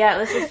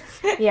 Let's just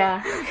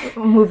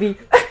movie.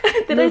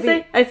 Did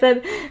Movie. I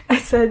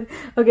said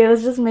okay,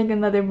 let's just make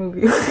another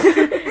movie.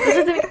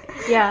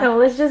 Yeah. No,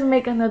 let's just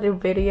make another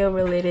video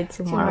related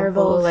to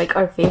Marvel, Marvels. like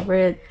our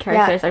favorite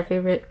characters, our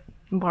favorite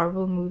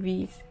Marvel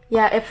movies.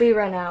 Yeah, if we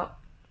run out.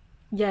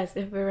 Yes,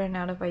 if we run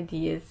out of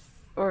ideas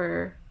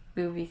or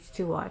movies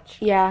to watch.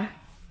 Yeah.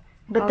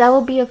 But that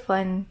will be a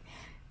fun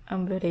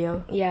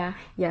video. Yeah.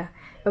 Yeah.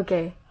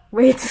 Okay.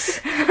 Wait.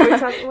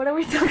 What are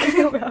we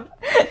talking about?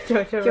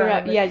 Jojo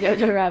Rabbit. Yeah,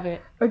 Jojo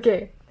Rabbit.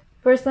 Okay.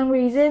 For some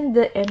reason,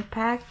 the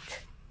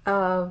impact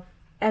of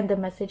and the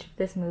message of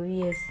this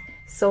movie is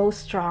so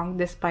strong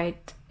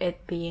despite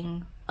it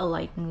being a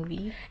light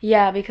movie.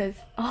 Yeah, because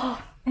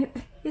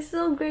It's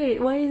so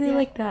great. Why is it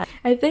like that?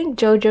 I think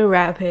Jojo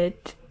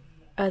Rabbit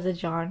as a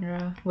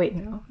genre. Wait,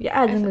 no.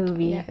 Yeah, as a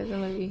movie. Yeah, as a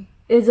movie.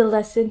 Is a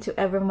lesson to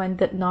everyone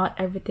that not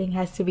everything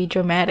has to be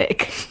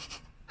dramatic.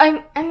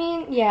 I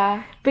mean,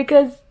 yeah.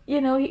 Because, you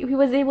know, he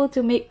was able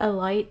to make a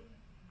light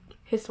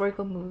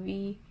historical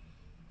movie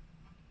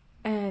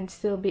and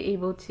still be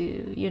able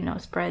to, you know,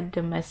 spread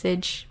the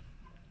message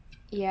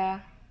Yeah.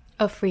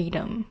 of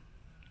freedom.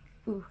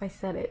 Ooh, I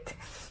said it.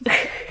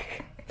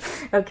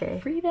 Okay.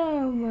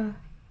 Freedom.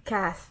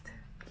 Cast.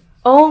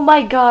 Oh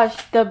my gosh,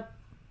 the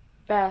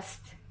best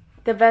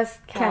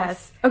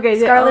cast. Okay,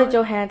 Scarlett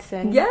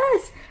Johansson.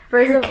 Yes.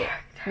 Her character.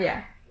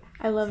 Yeah.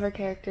 I love her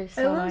character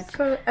so much.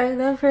 I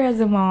love her as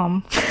a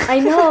mom. I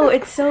know,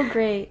 it's so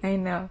great. I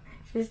know.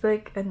 She's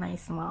like a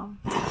nice mom.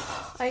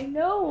 I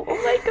know. Oh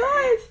my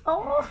gosh.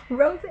 Oh,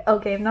 Rosie.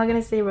 Okay, I'm not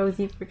gonna say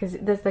Rosie because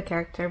that's the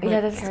character. But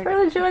Yeah, that's the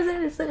character. Scarlett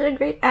Johansson is such a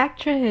great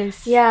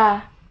actress.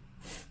 Yeah.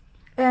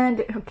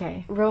 And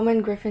okay,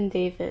 Roman Griffin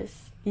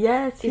Davis.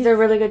 yes, He's a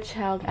really good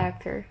child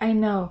actor. I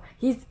know.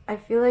 I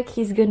feel like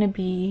he's gonna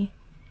be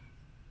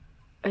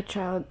a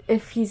child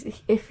if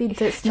he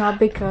does not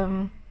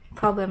become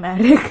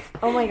problematic.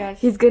 Oh my gosh.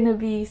 He's gonna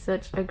be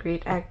such a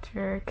great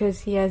actor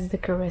because he has the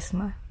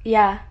charisma.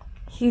 Yeah.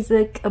 He's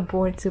like a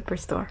born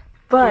superstar.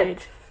 But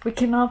Right. we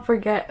cannot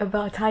forget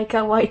about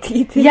Taika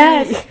Waititi.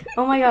 Yes.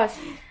 Oh my gosh.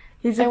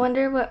 He's I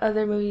wonder what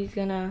other movie he's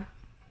gonna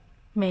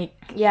make.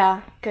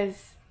 Yeah,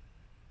 because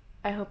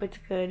I hope it's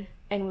good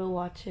and we'll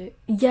watch it.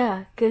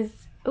 Yeah,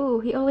 because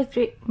he always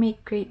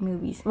make great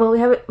movies. Well,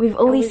 we've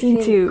only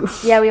seen two.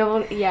 Yeah,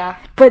 yeah.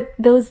 But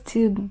those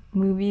two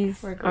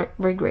movies Were great.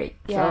 were great.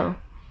 Yeah. So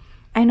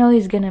I know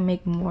he's gonna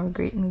make more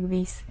great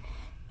movies.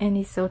 And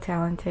he's so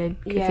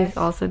talented because Yes. he's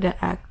also the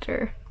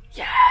actor.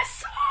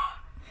 Yes.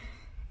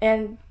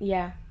 And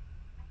yeah.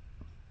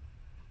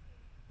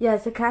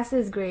 Yes, the cast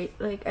is great.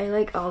 Like, I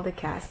like all the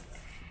casts.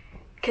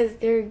 Because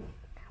they're...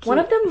 One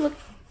of them look...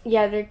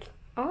 Yeah, they're...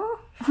 Oh.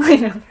 I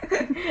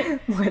know.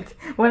 What?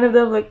 One of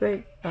them looked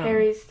like...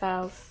 Harry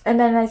Styles. And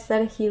then I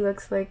said he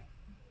looks like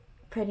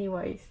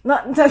Pennywise.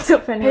 Not so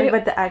Pennywise,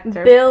 but the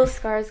actor. Bill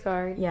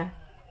Skarsgård. Yeah.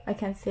 I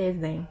can't say his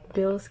name.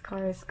 Bill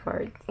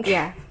Skarsgård.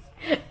 Yeah.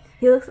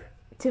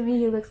 To me,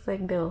 he looks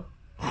like Bill.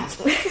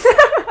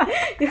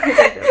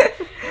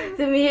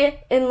 To me,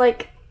 and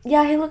like...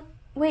 Yeah,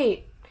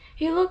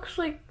 he looks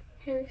like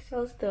Harry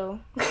Styles though.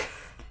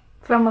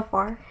 From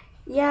afar.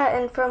 Yeah,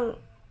 and from...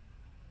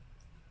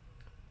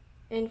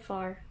 In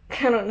far.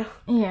 I don't know.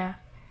 Yeah.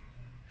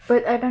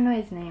 But I don't know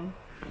his name.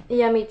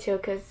 Yeah, me too,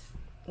 because...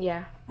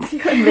 Yeah.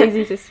 You're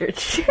lazy to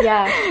search.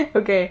 Yeah.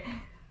 Okay.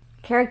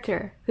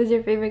 Character. Who's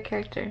your favorite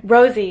character?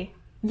 Rosie.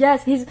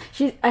 Yes,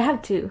 I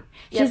have two.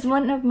 Yes. She's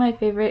one of my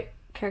favorite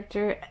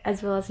character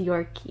as well as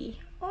Yorkie.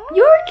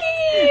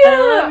 Yorkie!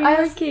 I love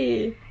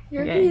Yorkie.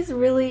 Yorkie's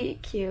really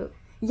cute.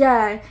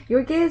 Yeah,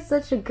 Yorkie is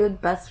such a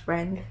good best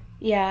friend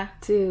Yeah.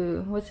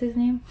 to what's his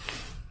name?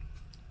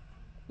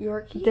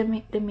 Yorkie?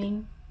 The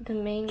main The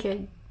main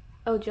kid.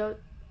 Oh, Jojo.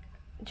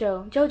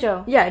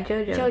 Yeah,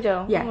 Jojo.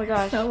 Jojo. Yeah. Oh my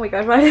gosh. Oh my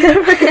gosh, why did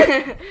I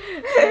forget?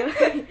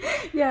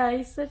 Yeah,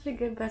 he's such a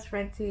good best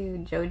friend to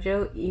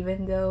Jojo,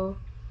 even though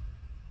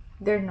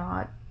they're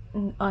not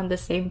on the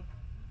same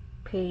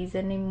page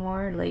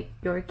anymore. Like,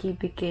 Yorkie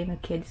became a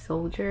kid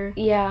soldier.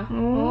 Yeah.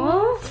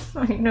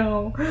 I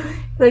know.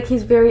 Like,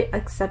 he's very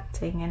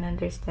accepting and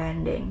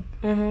understanding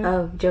Mm-hmm.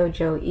 of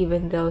Jojo,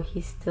 even though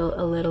he's still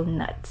a little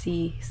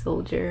nutsy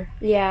soldier.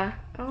 Yeah.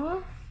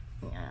 Oh.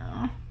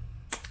 Yeah.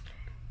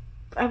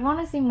 I want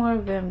to see more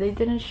of him. They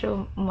didn't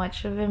show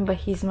much of him, but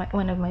he's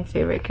one of my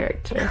favorite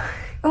characters.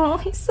 Oh,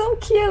 he's so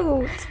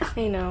cute.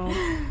 I know.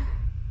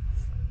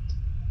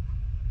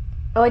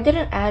 Oh, I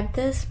didn't add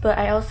this, but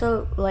I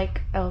also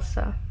like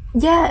Elsa.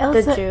 Yeah,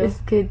 Elsa Jew. is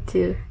good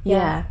too. Yeah.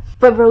 Yeah.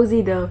 But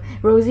Rosie though,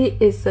 Rosie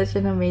is such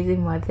an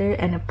amazing mother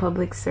and a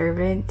public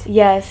servant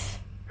Yes.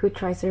 who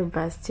tries her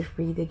best to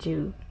free the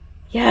Jew.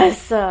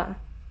 Yes.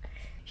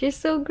 She's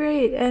so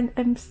great, and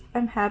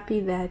I'm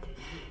happy that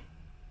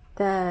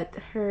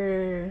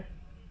her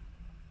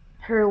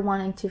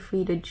wanting to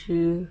free the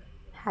Jew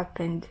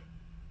happened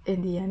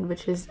in the end,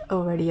 which is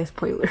already a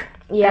spoiler.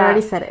 Yeah. I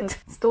already said it.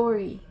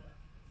 Story.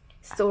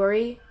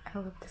 Story. I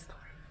love the story.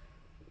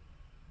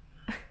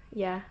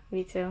 Yeah,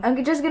 me too.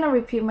 I'm just gonna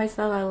repeat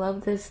myself. I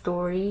love this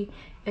story.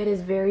 It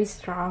is very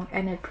strong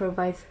and it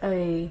provides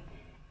a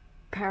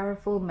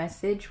powerful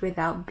message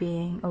without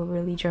being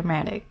overly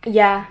dramatic.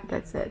 Yeah.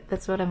 That's it.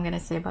 That's what I'm gonna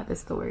say about the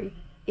story.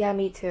 Yeah,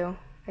 me too.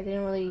 I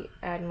didn't really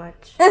add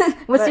much.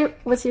 What's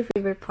your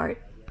favorite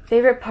part?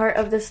 Favorite part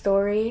of the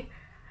story?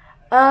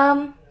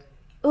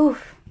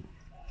 Oof.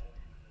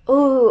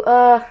 Ooh,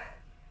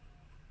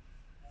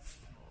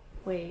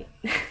 wait.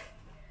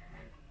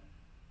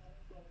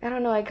 I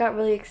don't know, I got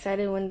really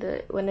excited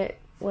when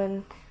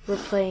we're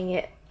playing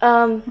it.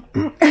 When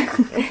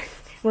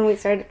we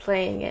started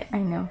playing it. I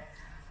know.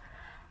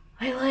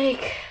 I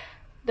like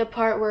the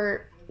part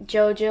where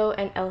Jojo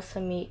and Elsa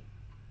meet.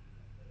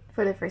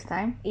 For the first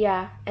time?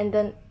 Yeah, and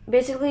then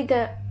basically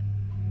the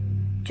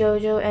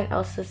Jojo and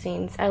Elsa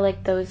scenes. I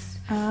like those.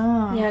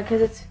 Oh. Yeah,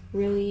 because it's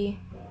really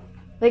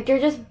like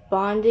they're just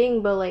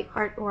bonding, but like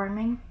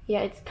Heartwarming. yeah,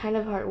 it's kind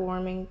of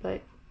heartwarming,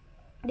 but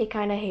they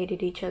kind of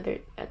hated each other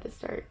at the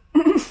start.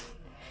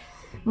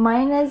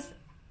 Mine is,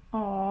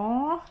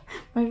 aww.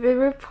 My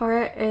favorite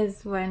part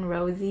is when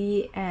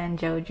Rosie and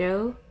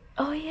Jojo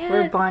Oh yeah,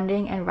 were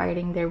bonding and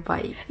riding their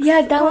bikes.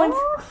 yeah, that Aw. one's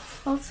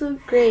also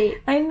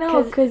great. I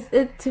know, 'Cause-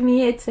 because to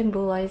me it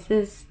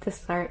symbolizes the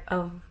start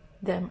of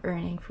them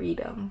earning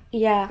freedom.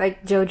 Yeah,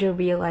 Like Jojo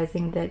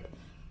realizing that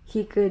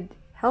he could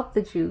help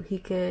the Jew, he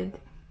could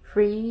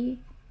free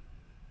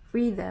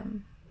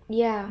them,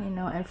 yeah,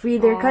 and free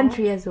their Aw.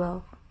 country as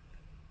well.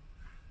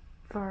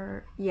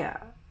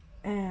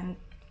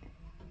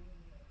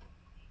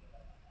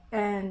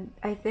 And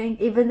I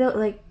think even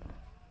though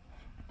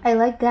I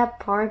like that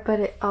part, but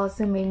it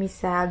also made me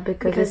sad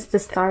because it's the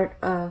start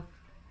of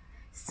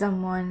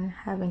someone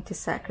having to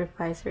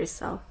sacrifice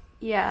herself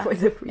yeah. for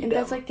the freedom. And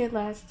that's like their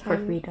last for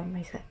time. freedom,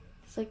 I said.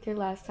 It's like their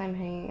last time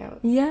hanging out.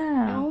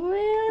 Yeah. Oh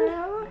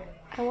man,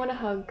 I want to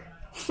hug.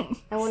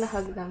 I want to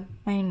hug them.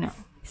 I know.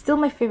 Still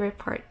my favorite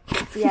part.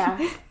 Yeah,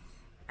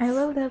 I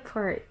love that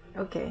part.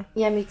 Okay.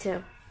 yeah, me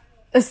too.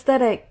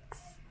 Aesthetics.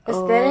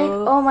 Aesthetic?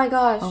 Oh my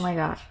gosh. Oh my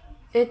gosh.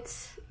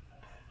 It's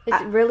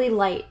really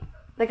light.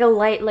 Like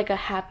a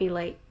happy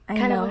light. I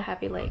Kind know. of a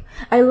happy light.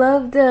 I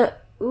love the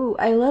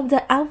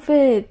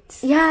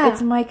outfits. Yeah.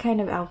 It's my kind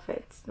of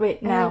outfits.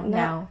 Wait,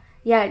 now.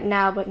 Yeah,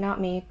 now, but not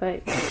me.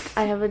 But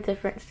I have a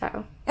different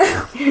style.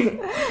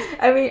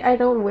 I mean, I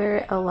don't wear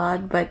it a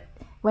lot, but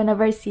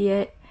whenever I see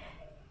it,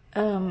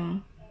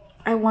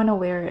 I want to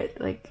wear it.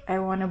 Like, I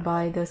want to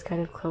buy those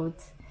kind of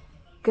clothes.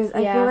 Because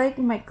I feel like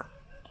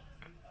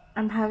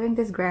I'm having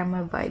this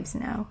grandma vibes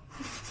now.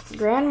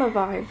 Grandma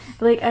vibes.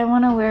 Like, I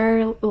want to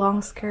wear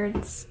long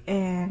skirts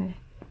and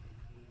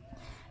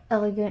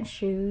elegant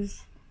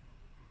shoes.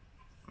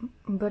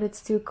 But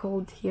it's too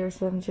cold here,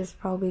 so I'm just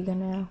probably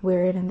gonna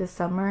wear it in the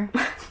summer.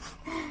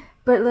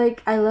 But,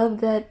 like, I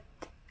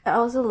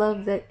also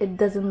love that it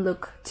doesn't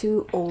look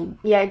too old.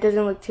 Yeah, it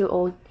doesn't look too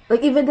old.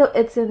 Like, even though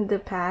it's in the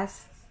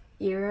past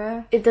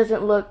era. It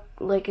doesn't look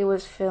like it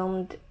was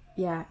filmed.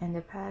 Yeah, in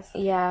the past.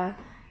 Yeah.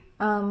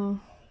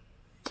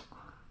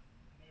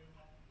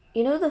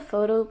 You know the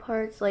photo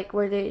parts, like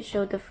where they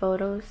showed the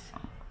photos?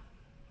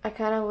 I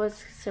kind of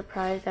was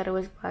surprised that it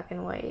was black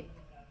and white.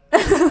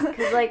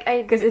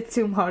 Because it's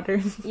too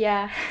modern.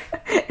 Yeah.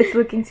 It's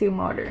looking too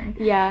modern.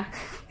 Yeah.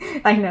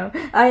 I know.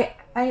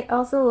 I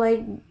also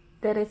like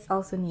that it's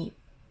also neat.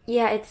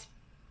 Yeah, it's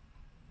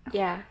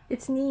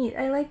neat.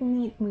 I like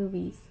neat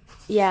movies.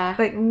 Yeah.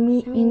 Like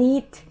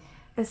neat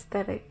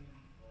aesthetic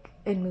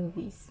in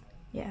movies.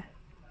 Yeah.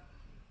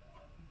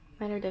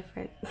 Mine are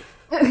different.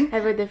 I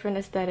have a different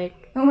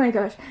aesthetic. Oh my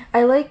gosh.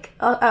 I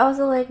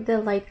also like the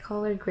light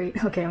color grade.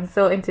 Okay, I'm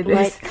so into this.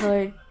 Light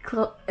colored.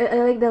 I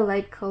like the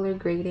light color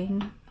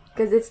grading.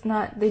 Because it's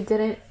not, they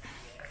didn't,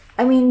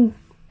 I mean,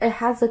 it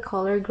has a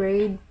color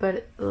grade,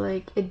 but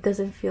like, it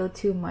doesn't feel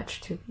too much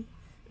to me.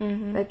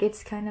 Mm-hmm. Like,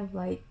 it's kind of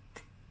like,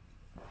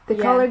 the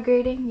color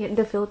grading,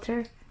 the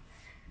filter.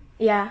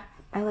 Yeah.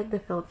 I like the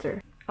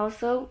filter.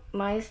 Also,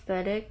 my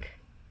aesthetic,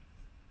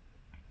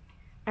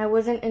 I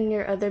wasn't in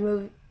your other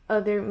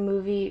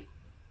movie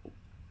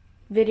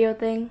video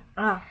thing.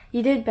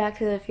 You did Back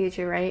to the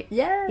Future, right?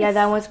 Yes. Yeah,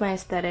 that was my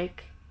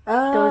aesthetic.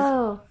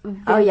 Oh. Those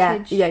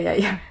vintage,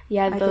 Yeah.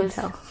 Yeah, I can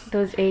tell.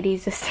 those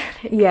 80s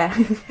aesthetic. Yeah.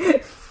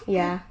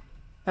 Yeah.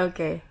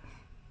 Okay.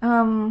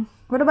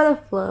 What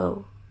about the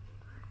flow?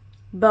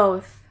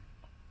 Both.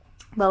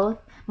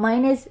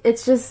 Mine is,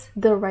 it's just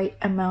the right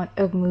amount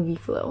of movie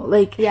flow.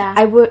 Like, yeah.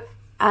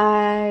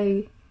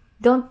 I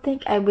don't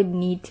think I would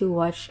need to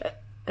watch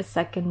a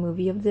second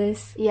movie of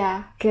this.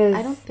 Yeah. Cause,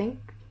 I don't think.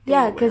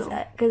 Yeah, because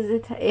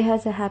it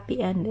has a happy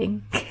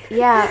ending.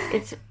 Yeah,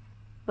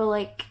 but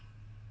like,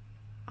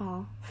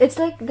 Oh. It's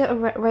like the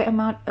right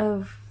amount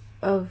of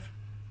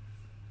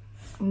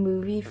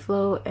movie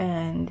flow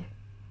and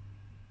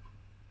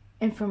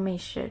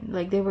information.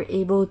 Like they were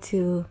able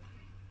to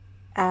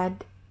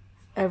add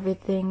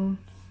everything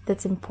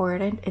that's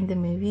important in the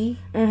movie,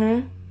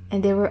 Mm-hmm.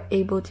 and they were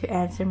able to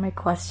answer my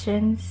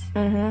questions,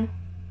 Mm-hmm.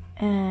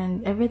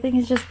 and everything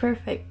is just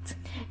perfect.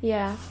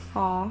 Yeah.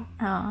 Aw.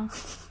 Aw.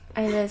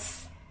 I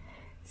miss.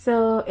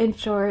 So in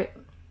short,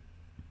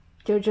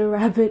 Jojo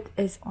Rabbit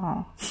is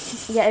aw.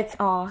 Yeah, it's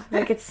aw.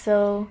 Like it's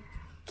so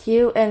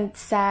cute and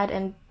sad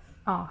and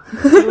Aw.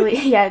 really.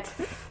 Yeah. It's.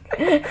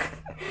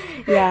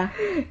 Yeah.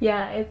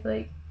 Yeah, it's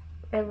like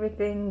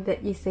everything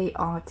that you say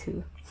aw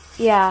to.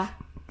 Yeah.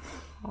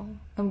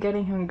 I'm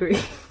getting hungry.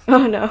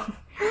 Oh no.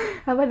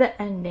 How about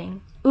the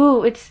ending?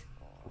 Ooh, it's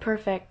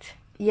perfect.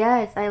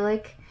 Yes, I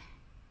like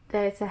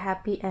that it's a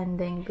happy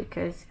ending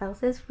because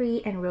Elsa's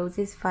free and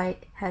Rosie's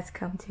fight has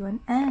come to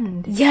an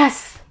end.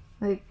 Yes.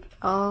 Like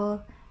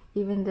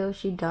even though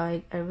she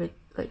died,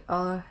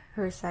 all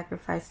her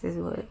sacrifices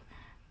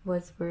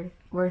was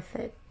worth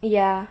it.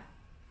 Yeah.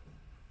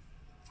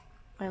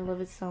 I love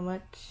it so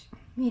much.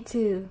 Me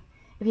too.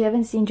 If you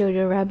haven't seen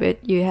Jojo Rabbit,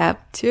 you have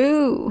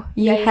to.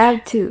 You Yeah,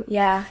 have to.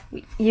 Yeah,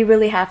 you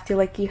really have to.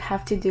 Like, you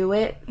have to do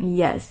it.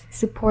 Yes,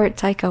 support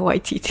Taika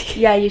Waititi.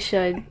 Yeah, you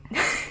should.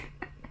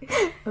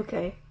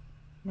 Okay,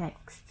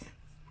 next.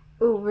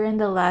 Oh, we're in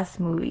the last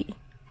movie.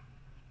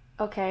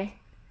 Okay.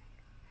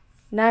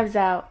 Knives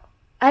Out.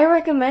 I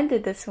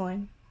recommended this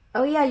one.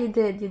 Oh yeah, you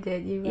did.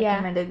 You Yeah.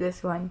 recommended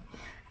this one.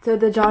 So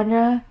the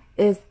genre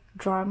is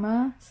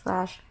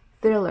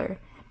drama/thriller.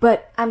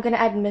 But I'm gonna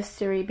add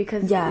mystery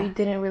because Yeah. we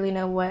didn't really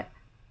know what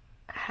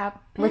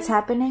happened. what's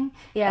happening?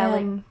 Yeah,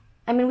 like,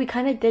 I mean, we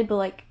kind of did, but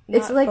like, not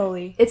it's like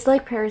fully. it's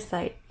like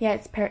Parasite. Yeah,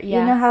 it's yeah.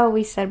 You know how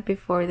we said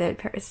before that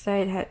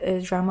Parasite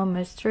is drama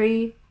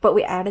mystery, but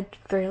we added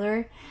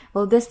thriller?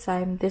 Well, this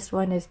time, this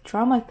one is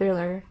drama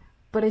thriller,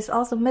 but it's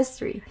also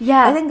mystery.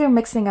 Yeah. I think they're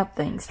mixing up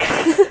things.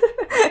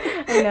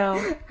 I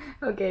know.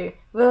 Okay,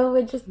 well,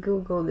 we just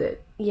Googled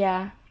it.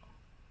 Yeah.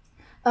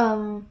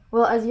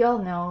 Well, as you all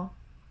know,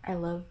 I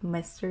love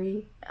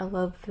mystery, I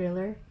love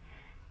thriller,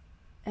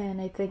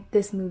 and I think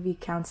this movie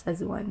counts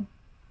as one.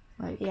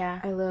 Like, Yeah.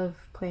 I love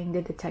playing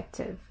the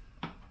detective.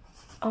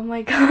 Oh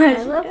my gosh.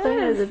 I love playing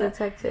as a yes.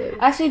 detective.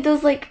 Actually,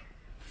 those like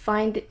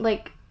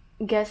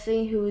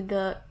guessing who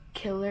the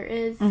killer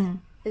is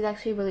is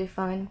actually really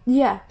fun.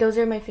 Yeah. Those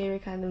are my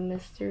favorite kind of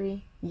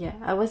mystery. Yeah,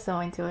 I was so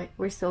into it.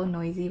 We're so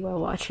noisy while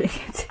watching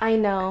it. I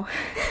know.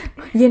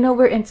 You know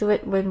we're into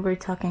it when we're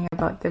talking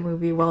about the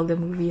movie while the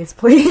movie is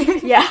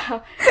playing.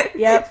 Yeah.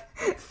 Yep.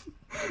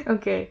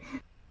 Okay.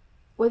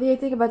 What do you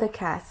think about the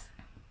cast?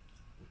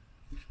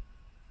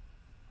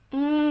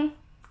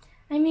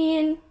 I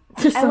mean,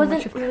 There's I so much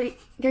wasn't of them. really.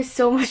 There's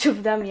so much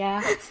of them.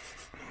 Yeah.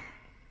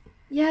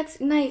 Yeah, it's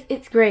nice.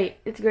 It's great.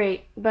 It's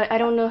great. But I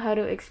don't know how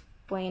to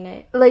explain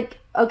it. Like,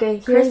 okay,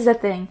 here's Chris- the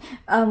thing.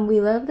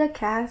 We love the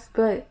cast,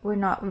 but we're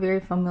not very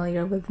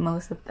familiar with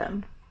most of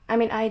them. I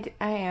mean, I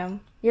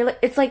am. You're.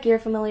 It's like you're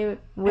familiar with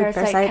With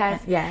Parasite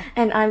cast, yeah.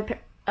 and I'm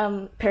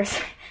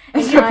Parasite.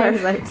 And You're I'm,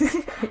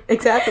 Parasite.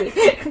 Exactly.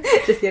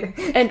 Just kidding.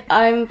 and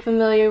I'm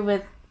familiar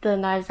with the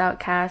Knives Out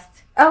cast.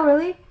 Oh,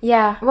 really?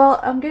 Yeah. Well,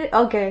 I'm good.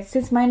 Okay,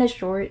 since mine is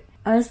short,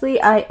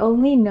 honestly, I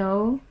only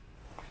know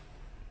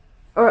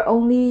or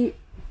only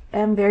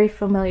am very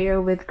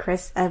familiar with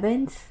Chris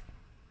Evans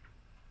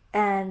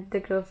and the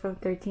girl from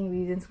 13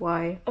 Reasons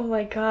Why. Oh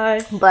my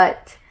gosh.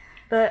 But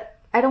But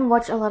I don't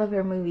watch a lot of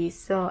her movies,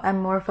 so I'm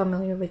more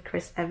familiar with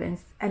Chris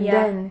Evans. And Yeah.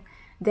 then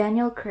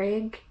Daniel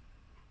Craig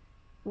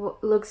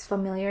looks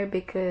familiar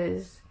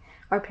because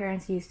our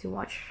parents used to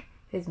watch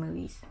his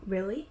movies.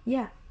 really?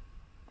 Yeah.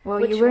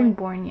 Well, Which you weren't one?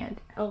 born yet.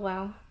 Oh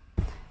wow.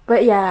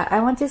 But yeah, I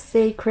want to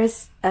say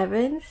Chris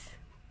Evans.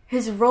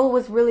 His role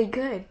was really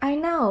good. I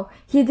know.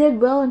 He did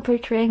well in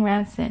portraying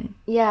Ransom.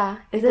 Yeah.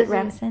 Is it doesn't-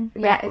 Ransom?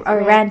 Yeah. It's or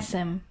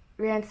Ransom.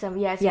 Ransom.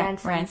 Yes. Yeah,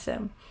 Ransom.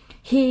 Ransom.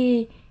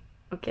 He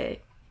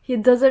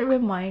doesn't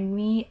remind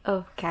me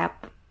of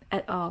Cap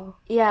at all.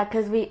 Yeah,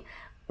 because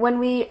when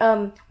we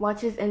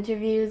watch his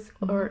interviews,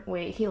 or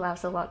wait, he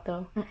laughs a lot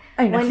though.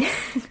 I know. When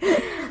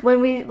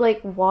when we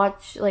like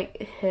watch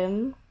like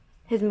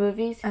his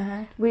movies,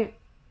 Uh-huh.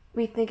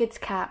 we think it's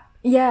Cap.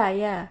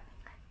 Yeah.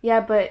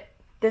 Yeah, but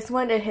this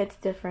one it hits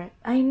different.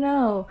 I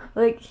know.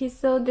 Like, he's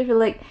so different.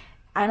 Like,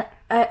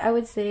 I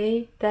would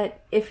say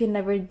that if he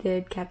never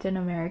did Captain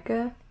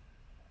America,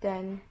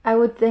 Then I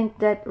would think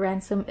that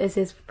Ransom is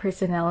his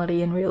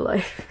personality in real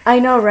life. I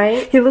know,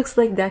 right? He looks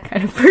like that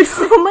kind of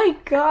person. Oh my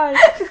god.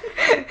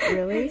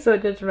 Really? So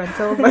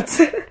judgmental, but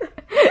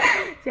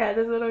yeah,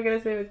 that's what I'm gonna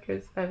say with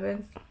Chris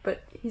Evans.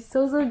 But he's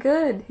so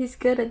good. He's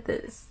good at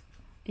this.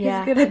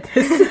 Yeah. He's good at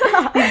this.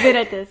 He's good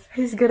at this.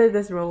 He's good at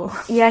this role.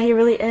 Yeah, he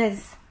really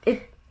is.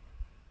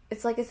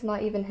 It's like it's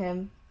not even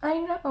him.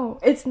 I know.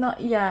 It's not.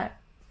 Yeah.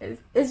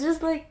 It's just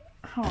like,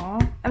 aw.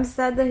 I'm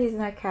sad that he's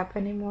not Cap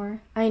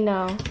anymore. I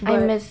know. I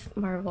But- miss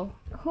Marvel.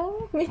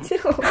 Oh, me too.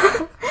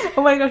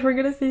 Oh my gosh, we're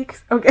gonna see.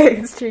 Okay,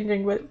 it's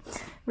changing, but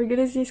we're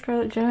gonna see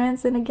Scarlett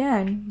Johansson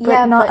again, but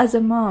Yeah, not but- as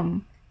a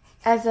mom.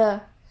 As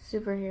a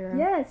superhero.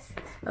 Yes.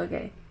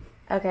 Okay.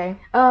 Okay.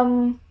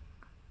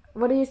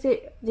 What do you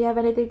say? Do you have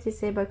anything to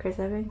say about Chris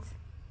Evans?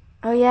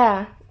 Oh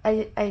yeah.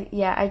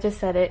 I just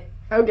said it.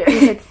 Okay.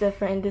 It's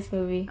different in this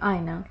movie. I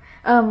know.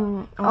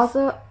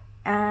 Also,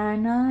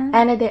 Anna.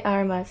 Ana de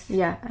Armas.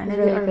 Yeah, Anna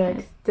really de Armas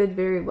good. did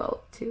very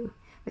well too.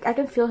 Like I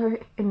can feel her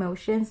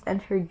emotions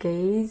and her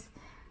gaze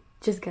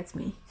just gets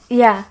me.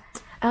 Yeah.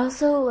 I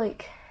also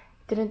like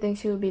didn't think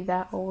she would be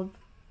that old.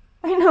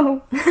 I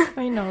know.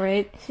 I know,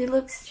 right? She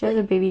looks She has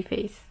a baby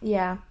face.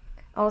 Yeah.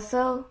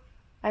 Also,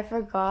 I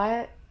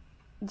forgot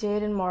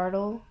Jaden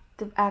Martle,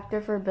 the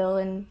actor for Bill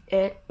and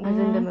It, was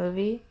in the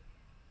movie.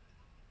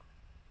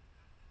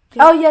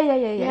 Oh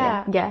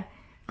yeah. I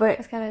But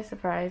was kind of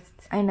surprised.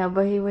 I know,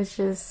 but he was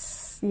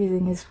just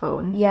using his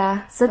phone.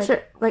 Yeah.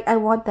 I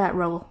want that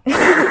role.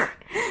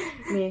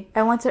 Me.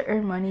 I want to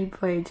earn money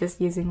by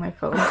just using my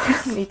phone.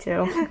 Me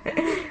too.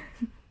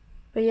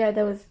 But yeah,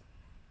 that was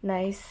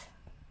nice.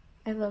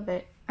 I love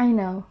it. I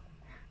know.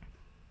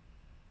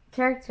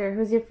 Character.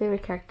 Who's your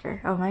favorite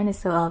character? Oh, mine is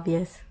so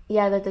obvious.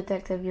 Yeah, the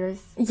detective,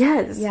 yours.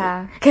 Yes.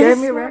 Yeah.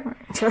 Jeremy Renner.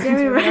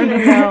 Jeremy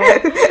Renner, no.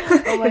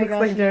 Oh my Looks gosh.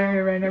 like Jeremy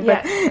Renner.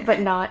 Yeah, but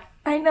not.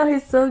 I know,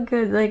 he's so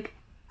good. Like,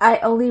 I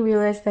only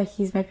realized that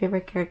he's my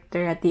favorite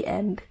character at the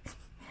end.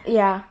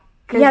 Yeah.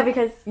 Yeah,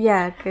 because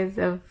because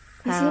of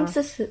he how...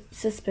 seems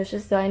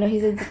suspicious though. I know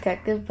he's a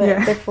detective, but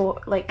Yeah.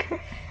 before, like,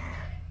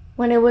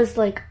 when it was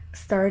like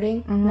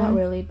starting, not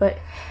really, but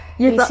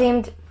You he thought-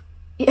 seemed.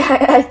 Yeah,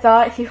 I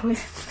thought he was.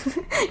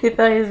 You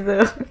thought he's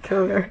the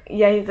killer.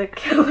 Yeah, he's a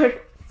killer.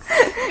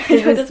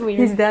 He's, That's weird.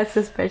 he's that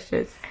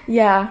suspicious.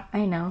 Yeah,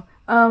 I know.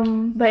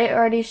 but it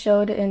already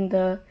showed in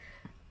the.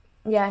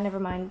 Yeah, never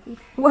mind.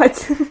 What?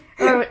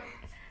 Or it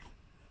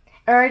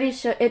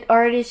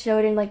already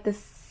showed in like the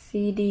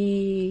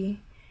CD.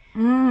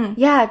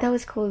 Yeah, that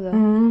was cool though.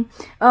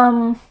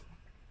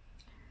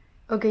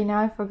 Okay, now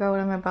I forgot what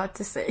I'm about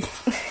to say.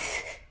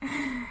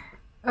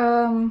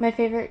 My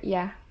favorite,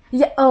 yeah.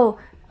 Yeah.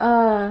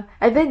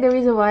 I think the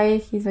reason why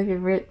he's my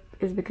favorite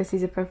is because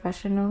he's a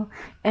professional,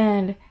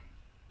 and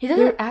He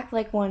doesn't act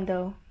like one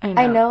though. I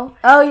know. I know.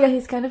 Oh yeah,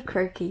 he's kind of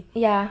quirky.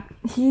 Yeah.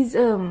 He's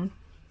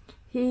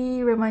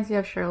he reminds me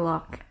of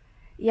Sherlock.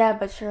 Yeah,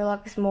 but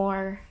Sherlock is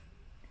more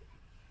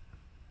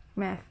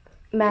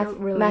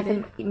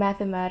Related.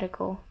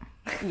 mathematical.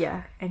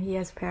 Yeah, and he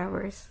has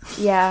powers.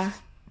 Yeah.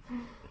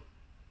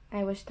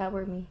 I wish that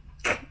were me.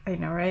 I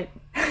know, right?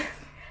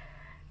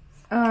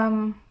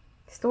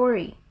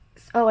 Story.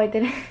 Oh, I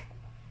didn't.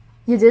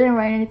 You didn't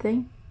write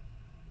anything?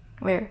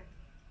 Where?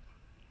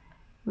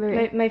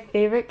 My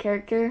favorite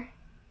character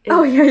is...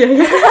 Oh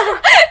yeah.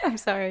 I'm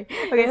sorry.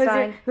 Okay, It's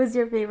fine. who's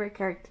your favorite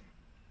character?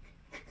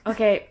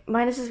 Okay,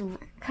 mine is just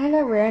kind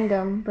of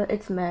random, but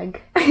it's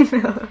Meg. I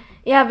know.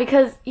 Yeah,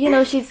 because, you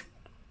know, she's...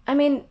 I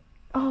mean...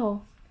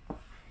 Oh.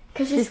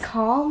 Because she's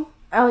calm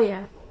Oh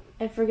yeah.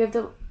 and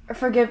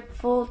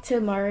forgiveful to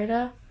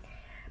Marta.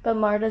 But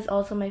Marta's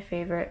also my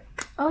favorite.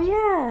 Oh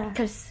yeah.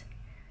 Because...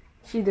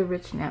 She's the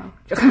rich now.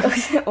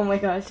 Oh my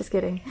gosh. Just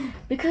kidding.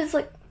 Because,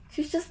 like,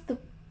 she's just the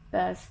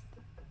best.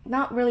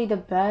 Not really the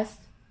best.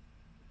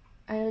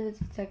 I know the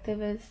detective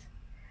is.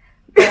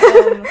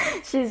 But,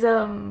 She's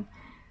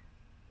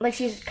like,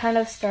 she's kind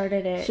of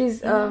started it. she's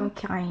you know?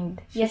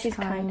 kind. Yeah, she's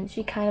kind.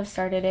 She kind of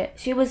started it.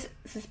 She was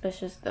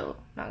suspicious, though.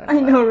 Not gonna I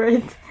lie. know,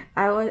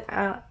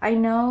 right? I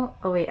know.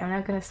 Oh wait, I'm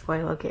not gonna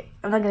spoil. Okay,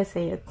 I'm not gonna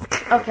say it.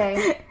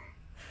 Okay.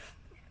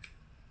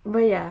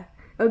 But yeah.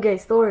 Okay,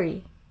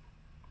 story.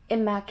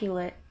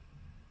 Immaculate.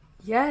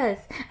 Yes,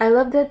 I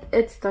love that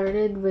it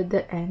started with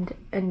the end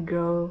and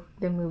grow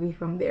the movie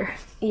from there.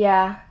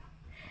 Yeah.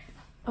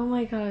 Oh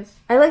my gosh.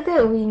 I like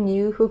that we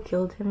knew who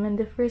killed him in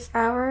the first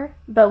hour.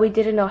 But we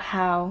didn't know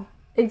how.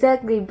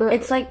 Exactly, but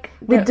It's like...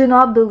 we do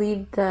not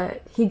believe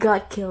that he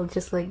got killed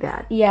just like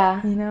that.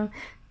 Yeah. You know?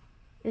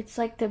 It's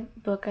like the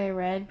book I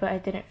read, but I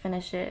didn't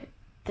finish it.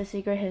 The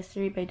Secret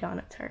History by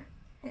Donna Tartt.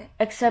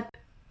 Except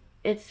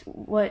it's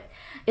why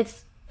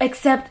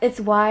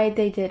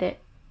they did it.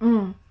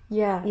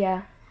 Yeah.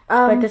 Yeah.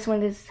 But this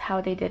one is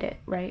how they did it,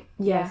 right?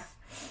 Yes.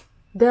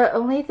 The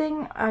only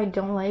thing I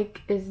don't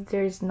like is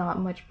there's not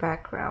much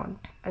background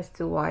as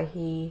to why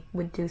he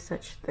would do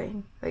such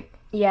thing. Like,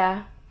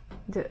 Yeah.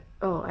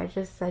 I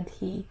just said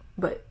he,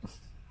 but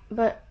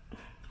But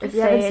if just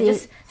you say haven't it.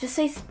 seen, Just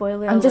say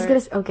spoiler I'm just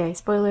alert. gonna okay.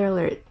 Spoiler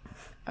alert.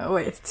 Oh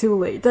wait, it's too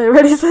late. I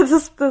already said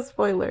the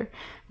spoiler.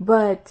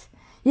 But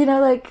you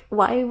know, like,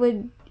 why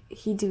would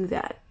he do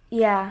that?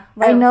 Yeah.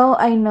 I know.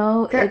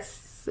 Girl-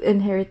 It's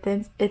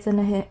inheritance. It's an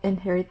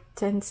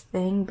inheritance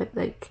thing, but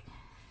like,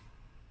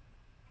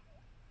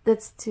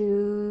 that's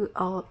too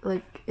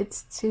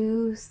it's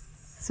too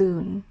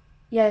soon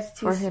Yeah, it's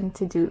too... for him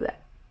to do that.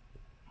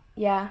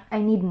 Yeah. I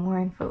need more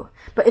info.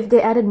 But if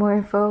they added more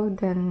info,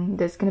 then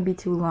that's gonna be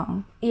too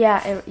long.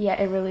 Yeah,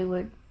 it really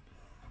would.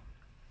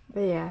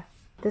 But yeah,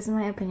 this is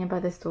my opinion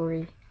about the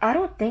story. I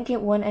don't think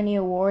it won any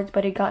awards,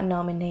 but it got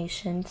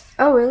nominations.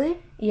 Oh really?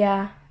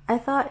 Yeah. I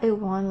thought it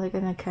won like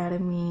an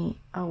Academy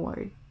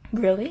Award.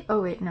 Really?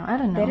 Oh wait, no, I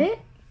don't know. Did it?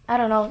 I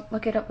don't know.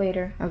 Look it up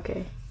later.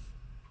 Okay.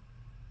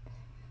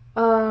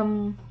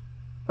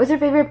 What's your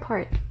favorite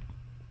part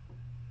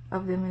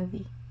of the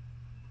movie?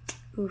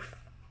 Oof.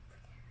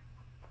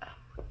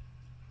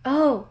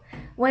 Oh,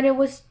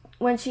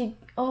 when she.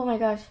 Oh my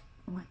gosh.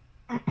 What?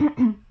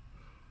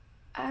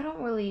 I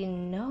don't really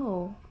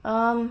know.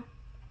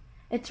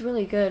 It's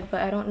really good,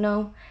 but I don't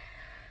know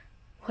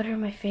what are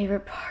my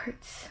favorite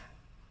parts.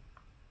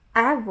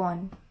 I have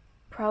one.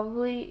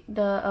 Probably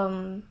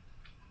the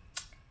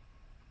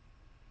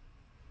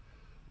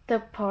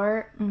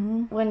part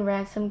when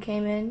Ransom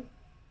came in.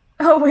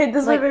 Oh wait,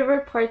 this is Like, my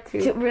favorite part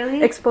too.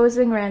 Really?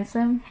 Exposing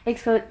Ransom.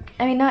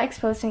 Not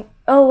exposing.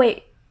 Oh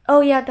wait.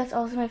 Oh yeah, that's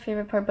also my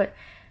favorite part. But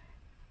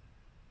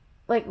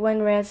like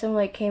when Ransom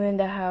like came in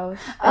the house,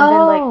 and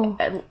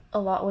then like a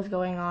lot was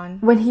going on.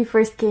 When he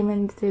first came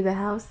into the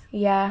house.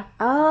 Yeah.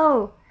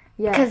 Oh,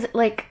 yeah. Cause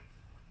like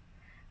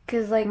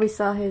We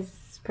saw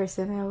his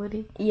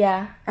personality.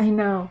 yeah. I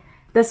know.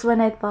 That's when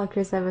I thought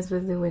Chris Evans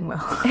was doing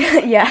well.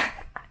 Yeah.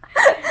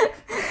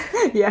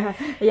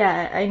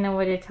 yeah, I know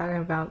what you're talking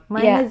about.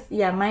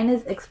 Mine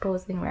is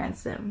exposing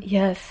Ransom.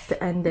 Yes.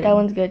 The ending. That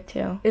one's good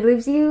too. It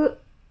leaves you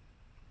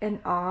in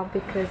awe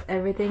because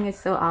everything is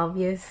so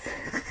obvious.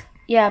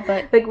 Yeah,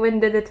 but like when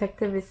the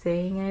detective is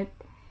saying it,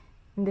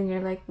 and then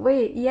you're like,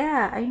 wait,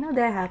 yeah, I know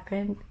that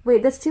happened.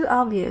 Wait, that's too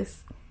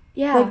obvious.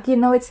 yeah. Like, you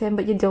know it's him,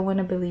 but you don't want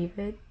to believe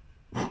it.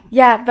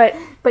 Yeah, but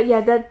But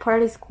yeah, that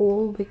part is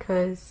cool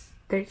because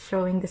they're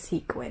showing the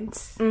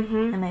sequence.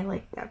 mhm. And I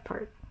like that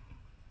part.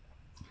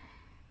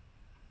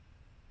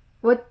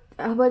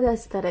 How about the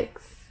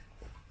aesthetics?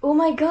 Oh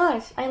my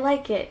gosh, I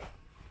like it.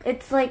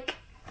 It's like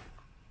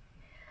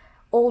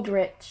old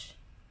rich.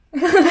 I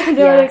don't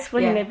know how to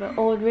explain it, but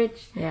old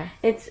rich. Yeah.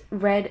 It's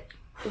red.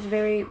 It's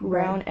very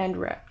brown and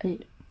red.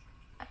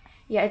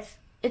 Yeah,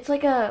 it's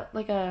like a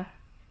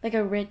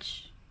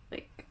rich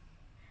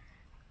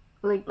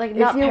like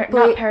not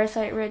not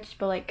Parasite rich,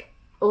 but like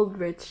old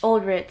rich.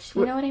 old rich.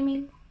 You know what I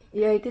mean?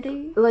 Yeah,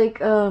 like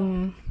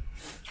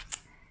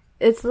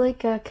it's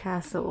like a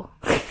castle.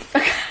 A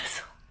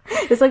castle.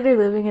 It's like they're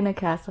living in a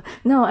castle.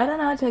 No, I don't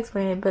know how to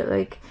explain it, but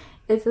like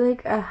it's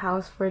like a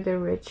house for the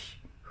rich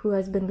who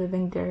has been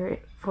living there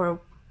for a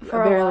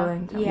very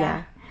long time.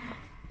 Yeah.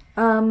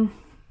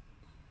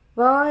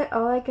 Well,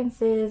 all I can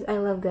say is I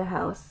love the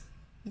house.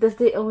 That's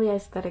the only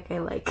aesthetic I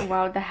like.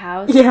 Wow, the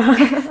house.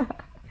 Yeah.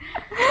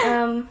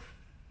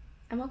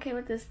 I'm okay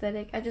with the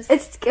aesthetic.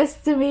 It's because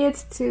to me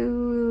it's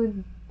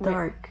too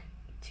dark.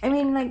 I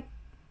mean, like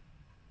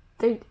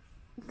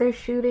they're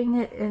shooting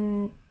it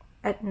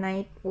at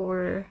night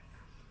or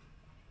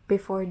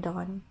before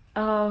dawn.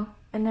 Oh,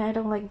 And I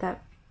don't like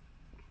that.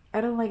 I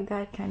don't like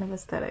that kind of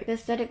aesthetic. the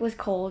aesthetic was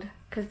cold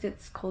because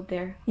it's cold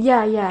there.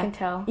 Yeah, I can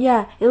tell.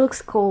 Yeah, it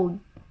looks cold,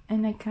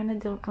 and I kind of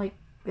don't like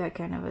that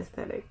kind of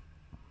aesthetic.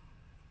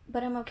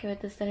 But I'm okay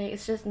with the aesthetic.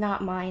 It's just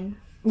not mine.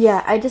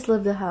 Yeah, I just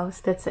love the house.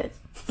 That's it.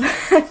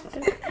 That's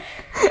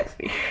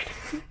weird.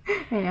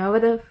 I know,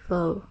 but the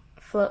flow.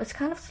 It's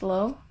kind of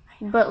slow,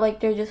 I know. but like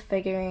they're just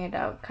figuring it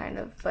out, kind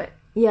of. But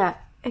Yeah,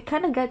 it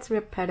kind of gets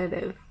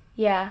repetitive.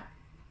 yeah,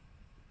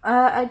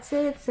 I'd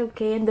say it's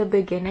okay in the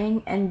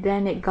beginning, and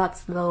then it got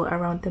slow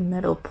around the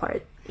middle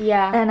part.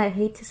 yeah. And I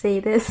hate to say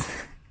this,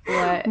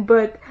 What?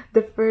 but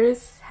the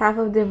first half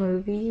of the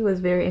movie was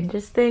very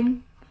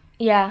interesting.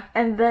 Yeah,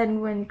 And then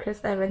when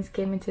Chris Evans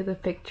came into the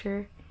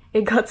picture,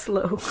 it got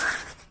slow.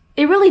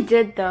 it really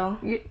did though.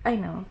 I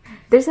know.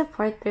 There's a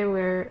part there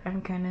where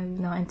I'm kind of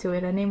not into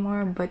it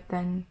anymore, but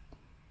then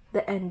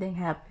the ending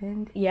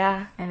happened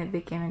Yeah, and it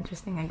became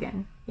interesting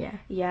again. Yeah.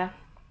 yeah.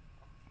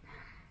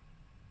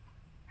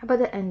 How about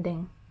the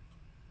ending?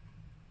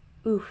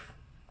 Oof,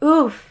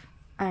 oof.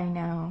 I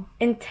know.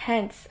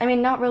 Intense. I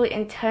mean, not really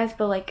intense,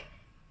 but like,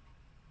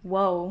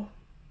 whoa.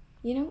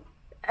 You know?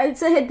 I'd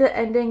say the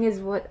ending is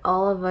what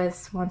all of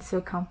us wants to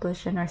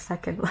accomplish in our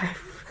second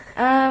life.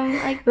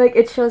 Like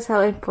it shows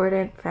how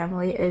important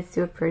family is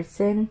to a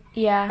person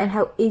yeah, and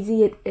how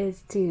easy it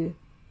is to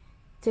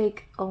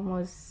take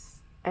almost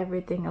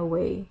everything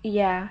away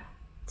yeah.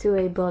 to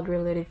a blood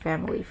related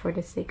family for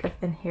the sake of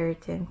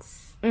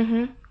inheritance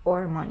Mhm.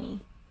 or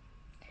money.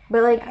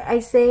 But like I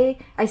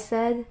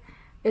said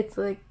it's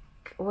like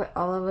what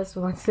all of us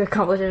wants to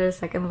accomplish in our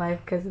second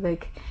life because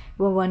like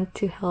we want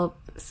to help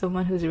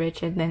someone who's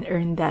rich and then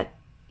earn that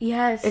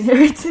Yes.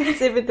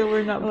 inheritance even though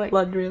we're not Like-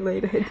 blood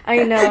related.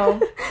 I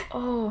know.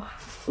 Oh,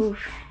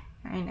 oof.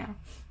 I know.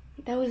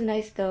 That was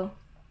nice though.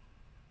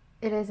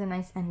 It is a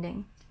nice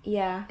ending.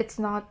 Yeah. It's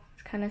not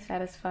It's kind of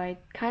satisfied.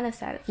 Kind of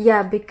satisfied.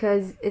 yeah,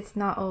 because it's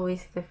not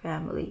always the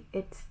family.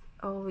 It's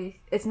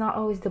not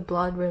always the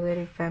blood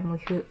related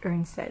family who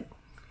earns it.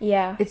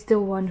 Yeah. It's the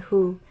one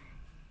who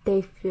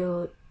they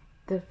feel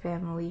the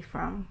family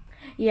from.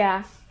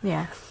 Yeah.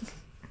 Yeah.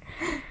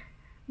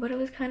 But it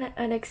was kind of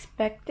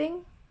unexpected.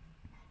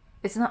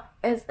 It's not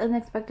as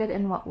unexpected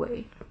in what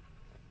way?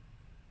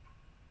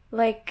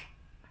 Like,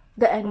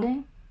 The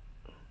ending?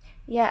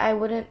 yeah, I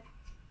wouldn't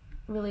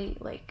really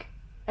like.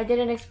 I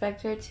didn't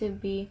expect her to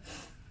be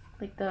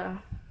like the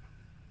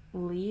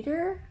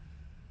leader,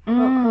 quote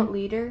unquote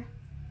leader.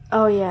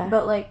 Oh yeah.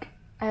 But like,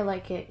 I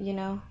like it. You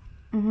know,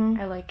 mm-hmm.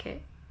 I like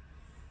it.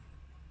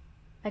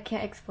 I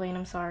can't explain.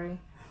 I'm sorry.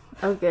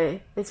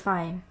 Okay, it's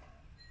fine.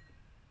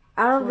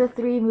 Out of the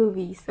 3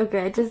 movies,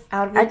 okay,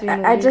 Out of the 3 I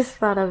movies. just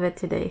thought of it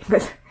today,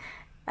 but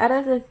out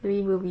of the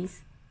 3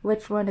 movies,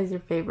 which one is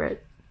your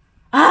favorite?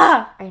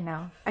 Ah! I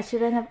know. I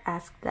shouldn't have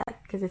asked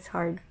that because it's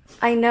hard.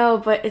 I know,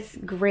 but it's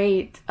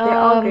great. They're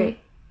all great.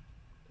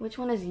 Which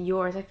one is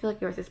yours? I feel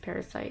like yours is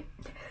Parasite.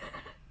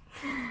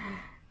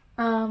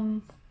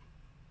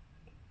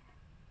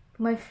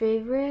 My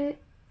favorite.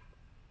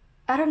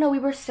 I don't know. We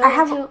were so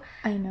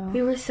I know.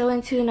 we were so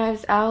into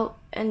Knives Out,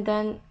 and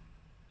then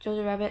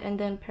Jojo Rabbit, and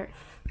then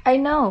I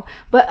know,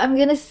 but I'm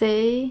gonna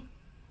say,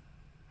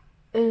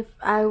 if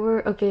I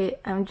were okay,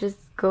 I'm just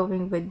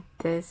going with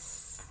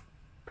this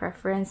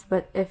preference.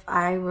 But if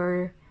I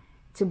were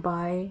to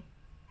buy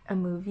a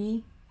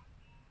movie,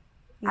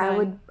 I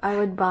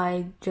would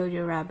buy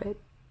Jojo Rabbit.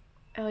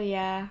 Oh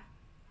yeah.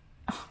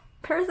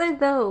 Parasite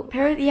though.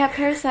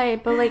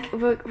 Parasite, but like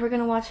we're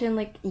gonna watch it in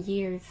like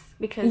years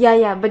because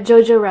Yeah, but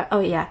Jojo Rabbit. Oh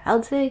yeah,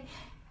 I'd say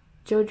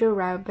Jojo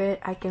Rabbit.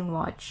 I can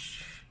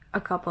watch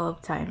a couple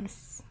of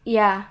times.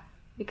 yeah,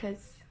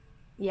 because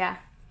yeah,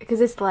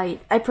 Because it's light.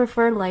 I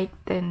prefer light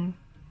than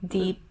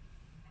deep,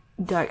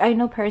 dark. I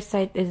know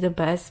Parasite is the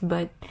best,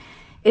 but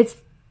it's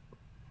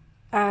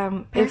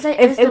Parasite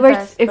if is the we're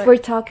best, if but- we're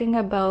talking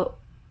about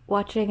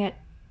watching it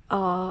a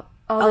all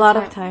lot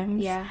the of time.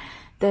 times, Yeah,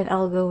 then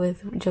I'll go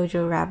with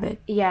Jojo Rabbit.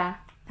 yeah.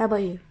 How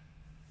about you?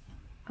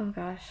 Oh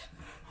gosh.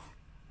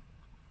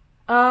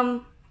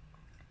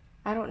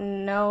 I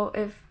don't know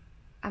if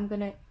I'm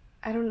gonna.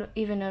 I don't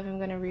even know if I'm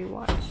gonna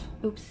rewatch.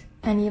 Oops.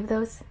 Any of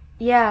those?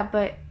 Yeah,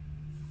 but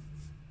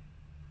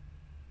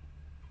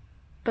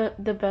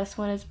the best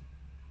one is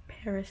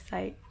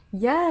Parasite.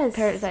 Yes.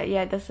 Parasite,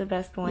 yeah, that's the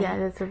best one. Yeah,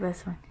 that's the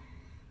best one.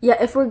 Yeah,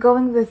 if we're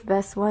going with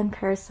best one,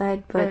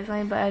 Parasite, but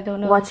Parasite, but I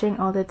don't know. watching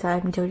all the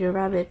time, Jojo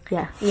Rabbit.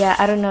 Yeah. Yeah,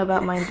 I don't know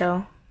about mine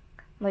though.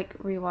 Like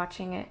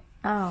rewatching it.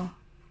 Oh.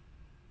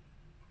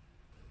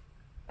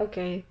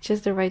 Okay,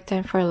 just the right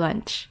time for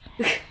lunch.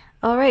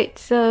 All right,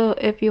 so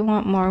if you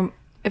want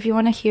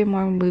to hear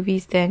more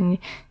movies, then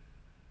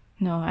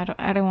no,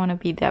 I don't want to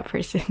be that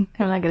person.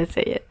 I'm not gonna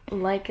say it.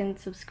 Like and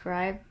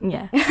subscribe.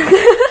 Yeah.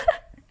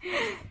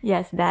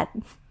 Yes, that.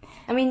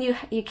 I mean,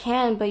 you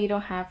can, but you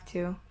don't have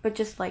to. But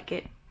just like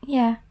it.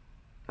 Yeah.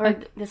 Or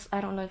Okay. this. I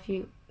don't know if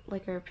you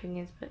like our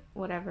opinions, but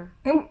whatever.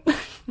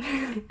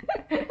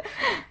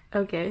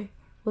 Okay.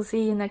 We'll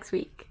see you next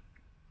week.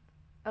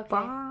 Okay.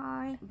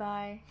 Bye.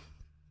 Bye.